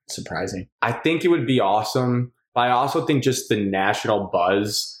surprising. I think it would be awesome. But I also think just the national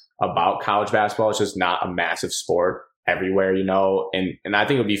buzz about college basketball is just not a massive sport everywhere, you know, and I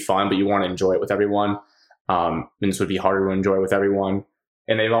think it would be fun, but you want to enjoy it with everyone. And this would be harder to enjoy with everyone.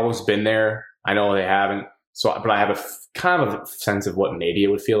 And they've always been there. I know they haven't. So, but I have a kind of a sense of what maybe it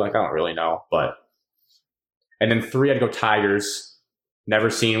would feel like. I don't really know, but. And then 3, I'd go Tigers. Never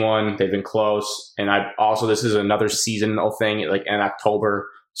seen one. They've been close. And I also, this is another seasonal thing, like in October,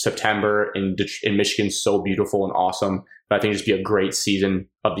 September in Michigan's so beautiful and awesome. But I think it'd just be a great season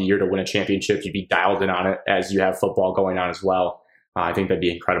of the year to win a championship. You'd be dialed in on it as you have football going on as well. I think that'd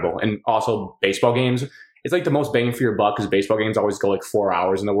be incredible. And also baseball games. It's like the most bang for your buck because baseball games always go like 4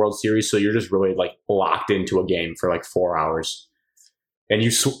 hours in the World Series. So you're just really like locked into a game for like 4 hours. And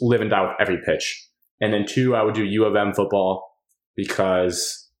you live and die with every pitch. And then 2, I would do U of M football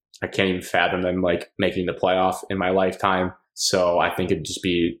because I can't even fathom them like making the playoff in my lifetime. So I think it'd just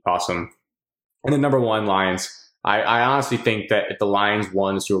be awesome. And then number 1, Lions. I honestly think that if the Lions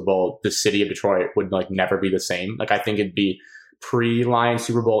won the Super Bowl, the city of Detroit would like never be the same. Like I think it'd be pre-Lions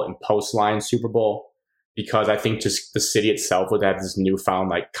Super Bowl and post-Lions Super Bowl because I think just the city itself would have this newfound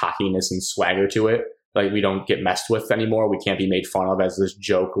like cockiness and swagger to it. Like we don't get messed with anymore. We can't be made fun of as this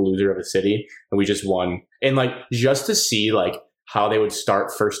joke loser of a city. And we just won. And like just to see like how they would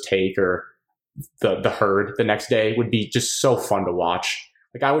start First Take or the Herd the next day would be just so fun to watch.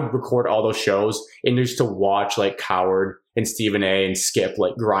 Like I would record all those shows and just to watch like Coward and Stephen A and Skip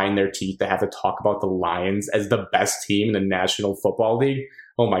like grind their teeth to have to talk about the Lions as the best team in the National Football League.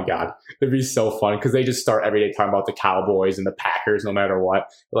 Oh my God. It'd be so fun because they just start every day talking about the Cowboys and the Packers no matter what.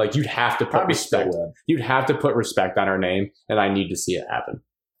 Like you'd have to put respect. You'd have to put respect on our name and I need to see it happen.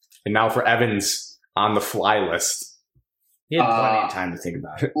 And now for Evans on the fly list. He had plenty of time to think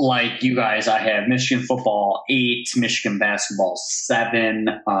about it. Like you guys, I have Michigan football 8, Michigan basketball 7.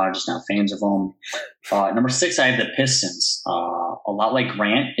 Just not fans of them. Number 6, I have the Pistons. A lot like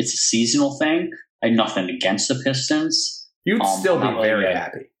Grant, it's a seasonal thing. I have nothing against the Pistons. You'd still be very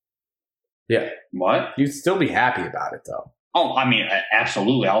happy. Yeah. What? You'd still be happy about it, though. Oh, I mean,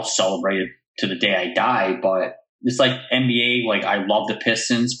 absolutely. I'll celebrate it to the day I die. But it's like NBA. Like I love the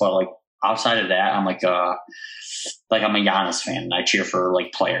Pistons, but like outside of that, I'm like I'm a Giannis fan and I cheer for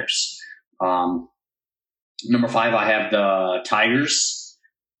like players. Number 5, I have the Tigers.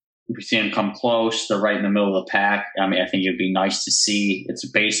 We see them come close. They're right in the middle of the pack. I mean, I think it'd be nice to see. It's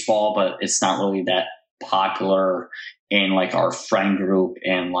baseball, but it's not really that popular in like our friend group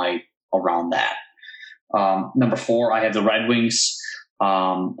and like around that. Number 4, I have the Red Wings.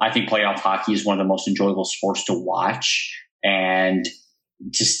 I think playoff hockey is one of the most enjoyable sports to watch. And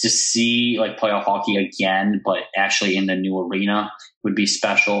just to see like playoff hockey again, but actually in the new arena would be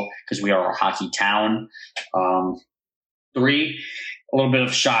special because we are a hockey town. 3, a little bit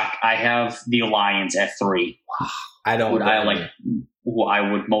of shock. I have the Lions at 3. I don't. Who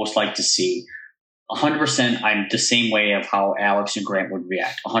I would most like to see. 100%. I'm the same way of how Alex and Grant would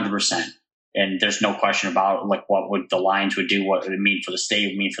react. 100%. And there's no question about like what would the Lions would do, what it would mean for the state,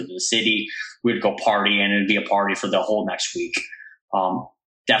 would mean for the city. We'd go party and it'd be a party for the whole next week.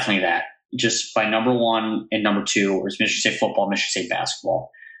 Definitely that. Just by number 1 and number 2 is Michigan State football, Michigan State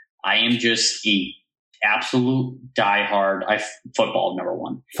basketball. I am just a absolute diehard football. Number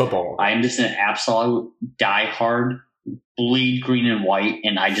 1, football. I am just an absolute diehard, bleed green and white,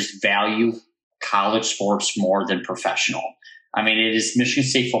 and I just value college sports more than professional. I mean, it is Michigan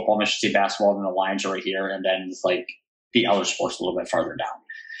State football, Michigan State basketball, and the Lions are right here, and then it's like the other sports a little bit farther down.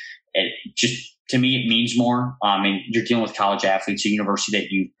 It just, to me, it means more. I mean, you're dealing with college athletes, a university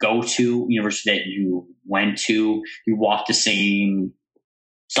that you go to, university that you went to, you walk the same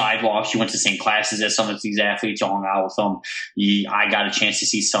sidewalks, you went to the same classes as some of these athletes, you hung out with them. I got a chance to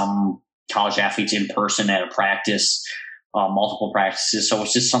see some college athletes in person at a practice, multiple practices. So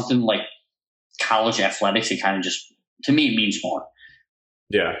it's just something like college athletics. It kind of just, to me, it means more.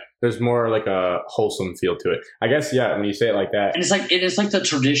 Yeah, there's more like a wholesome feel to it. I guess, yeah, when you say it like that. And it is like the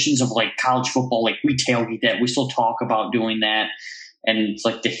traditions of like college football. Like we tailgate that. We still talk about doing that. And it's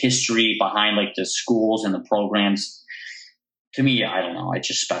like the history behind like the schools and the programs. To me, I don't know. It's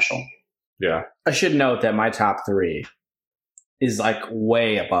just special. Yeah. I should note that my top 3 is like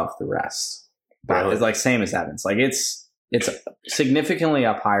way above the rest. But Really? it's like same as Evans. Like it's significantly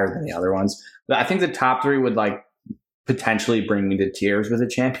up higher than the other ones. But I think the top three would like potentially bring me to tears with a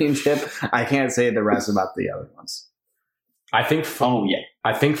championship. I can't say the rest about the other ones. I think. Oh yeah,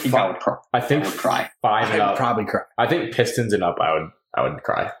 I think. I would cry. I think I would cry. Five I and would up. probably cry. I think Pistons and up. I would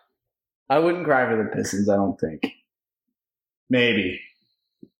cry. I wouldn't cry for the Pistons, I don't think. Maybe.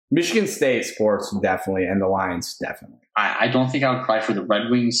 Michigan State sports definitely, and the Lions definitely. I don't think I would cry for the Red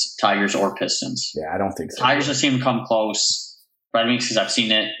Wings, Tigers, or Pistons. Yeah, I don't think so. Tigers have seen them come close. Red Wings, because I've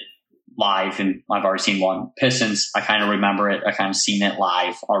seen it live, and I've already seen one. Pistons, I kind of remember it. I kind of seen it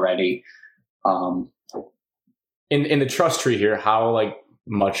live already. In the trust tree here, how like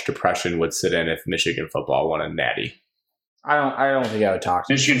much depression would sit in if Michigan football won a natty? I don't think I would talk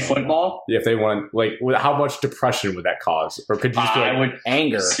to Michigan football? If they won, like, how much depression would that cause? Or could you just be like, I would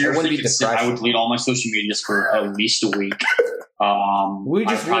anger. It seriously wouldn't be consider, I depression. would delete all my social medias for at least a week. We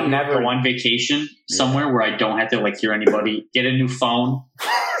just I'd probably would never- go on vacation somewhere where I don't have to like hear anybody. Get a new phone.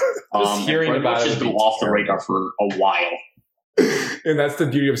 Just hearing and about it just would go be off the terrible. radar for a while. and that's the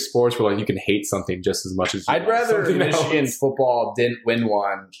beauty of sports where like you can hate something just as much as you I'd love rather something Michigan else. football didn't win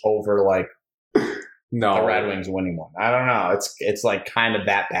one over like No. the Red Wings winning one. I don't know. It's like kind of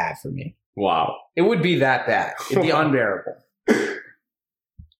that bad for me. Wow. It would be that bad. It'd be unbearable.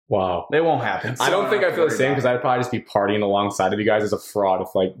 Wow. It won't happen. I don't think I feel the same because I'd probably just be partying alongside of you guys as a fraud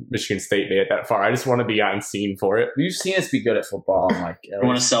if like Michigan State made it that far. I just want to be on scene for it. You've seen us be good at football. And like, I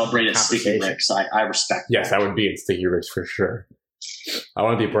want to celebrate at Sticky Conversation. Ricks. I respect Yes, I would be in Sticky Ricks for sure. I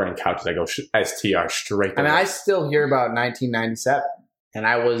want to be burning couches. I go STR straight. I mean, I still hear about 1997, and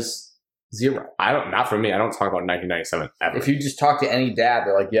I was 0. not for me. I don't talk about 1997 ever. If you just talk to any dad,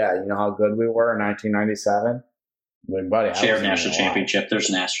 they're like, "Yeah, you know how good we were in 1997." Like, buddy, I Shared wasn't national even alive. championship. There's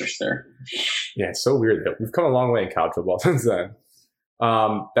an asterisk there. Yeah, it's so weird that we've come a long way in college football since then.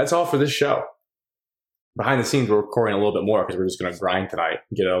 That's all for this show. Behind the scenes, we're recording a little bit more because we're just going to grind tonight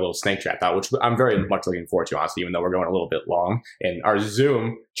and get a little snake draft out, which I'm very much looking forward to, honestly, even though we're going a little bit long. And our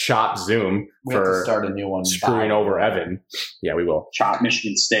Zoom We have to for start a new one. screwing over Evan. Yeah, we will. Chop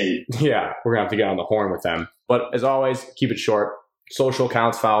Michigan State. Yeah, we're going to have to get on the horn with them. But as always, keep it short. Social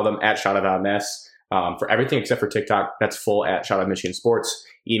accounts, follow them at ShoutOutMS. For everything except for TikTok, that's full at Shout Out Michigan Sports.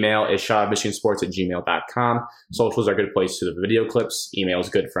 Email is shoutoutmichigansports@gmail.com. Socials are a good place to the video clips. Email is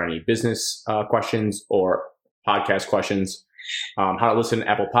good for any business questions or podcast questions. How to listen to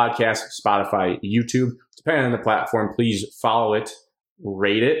Apple Podcasts, Spotify, YouTube. Depending on the platform, please follow it,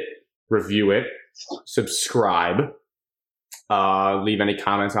 rate it, review it, subscribe, leave any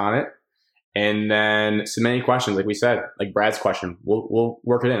comments on it. And then submit any questions, like we said, like Brad's question. We'll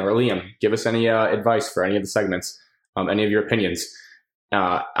work it in. Or Liam, give us any advice for any of the segments, any of your opinions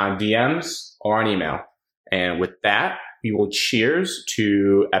on DMs or on email. And with that, we will cheers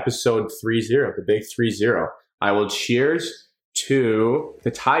to episode 30, the big 30. I will cheers to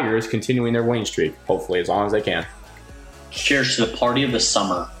the Tigers continuing their winning streak, hopefully as long as they can. Cheers to the party of the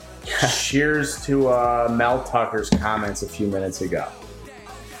summer. Cheers to Mel Tucker's comments a few minutes ago.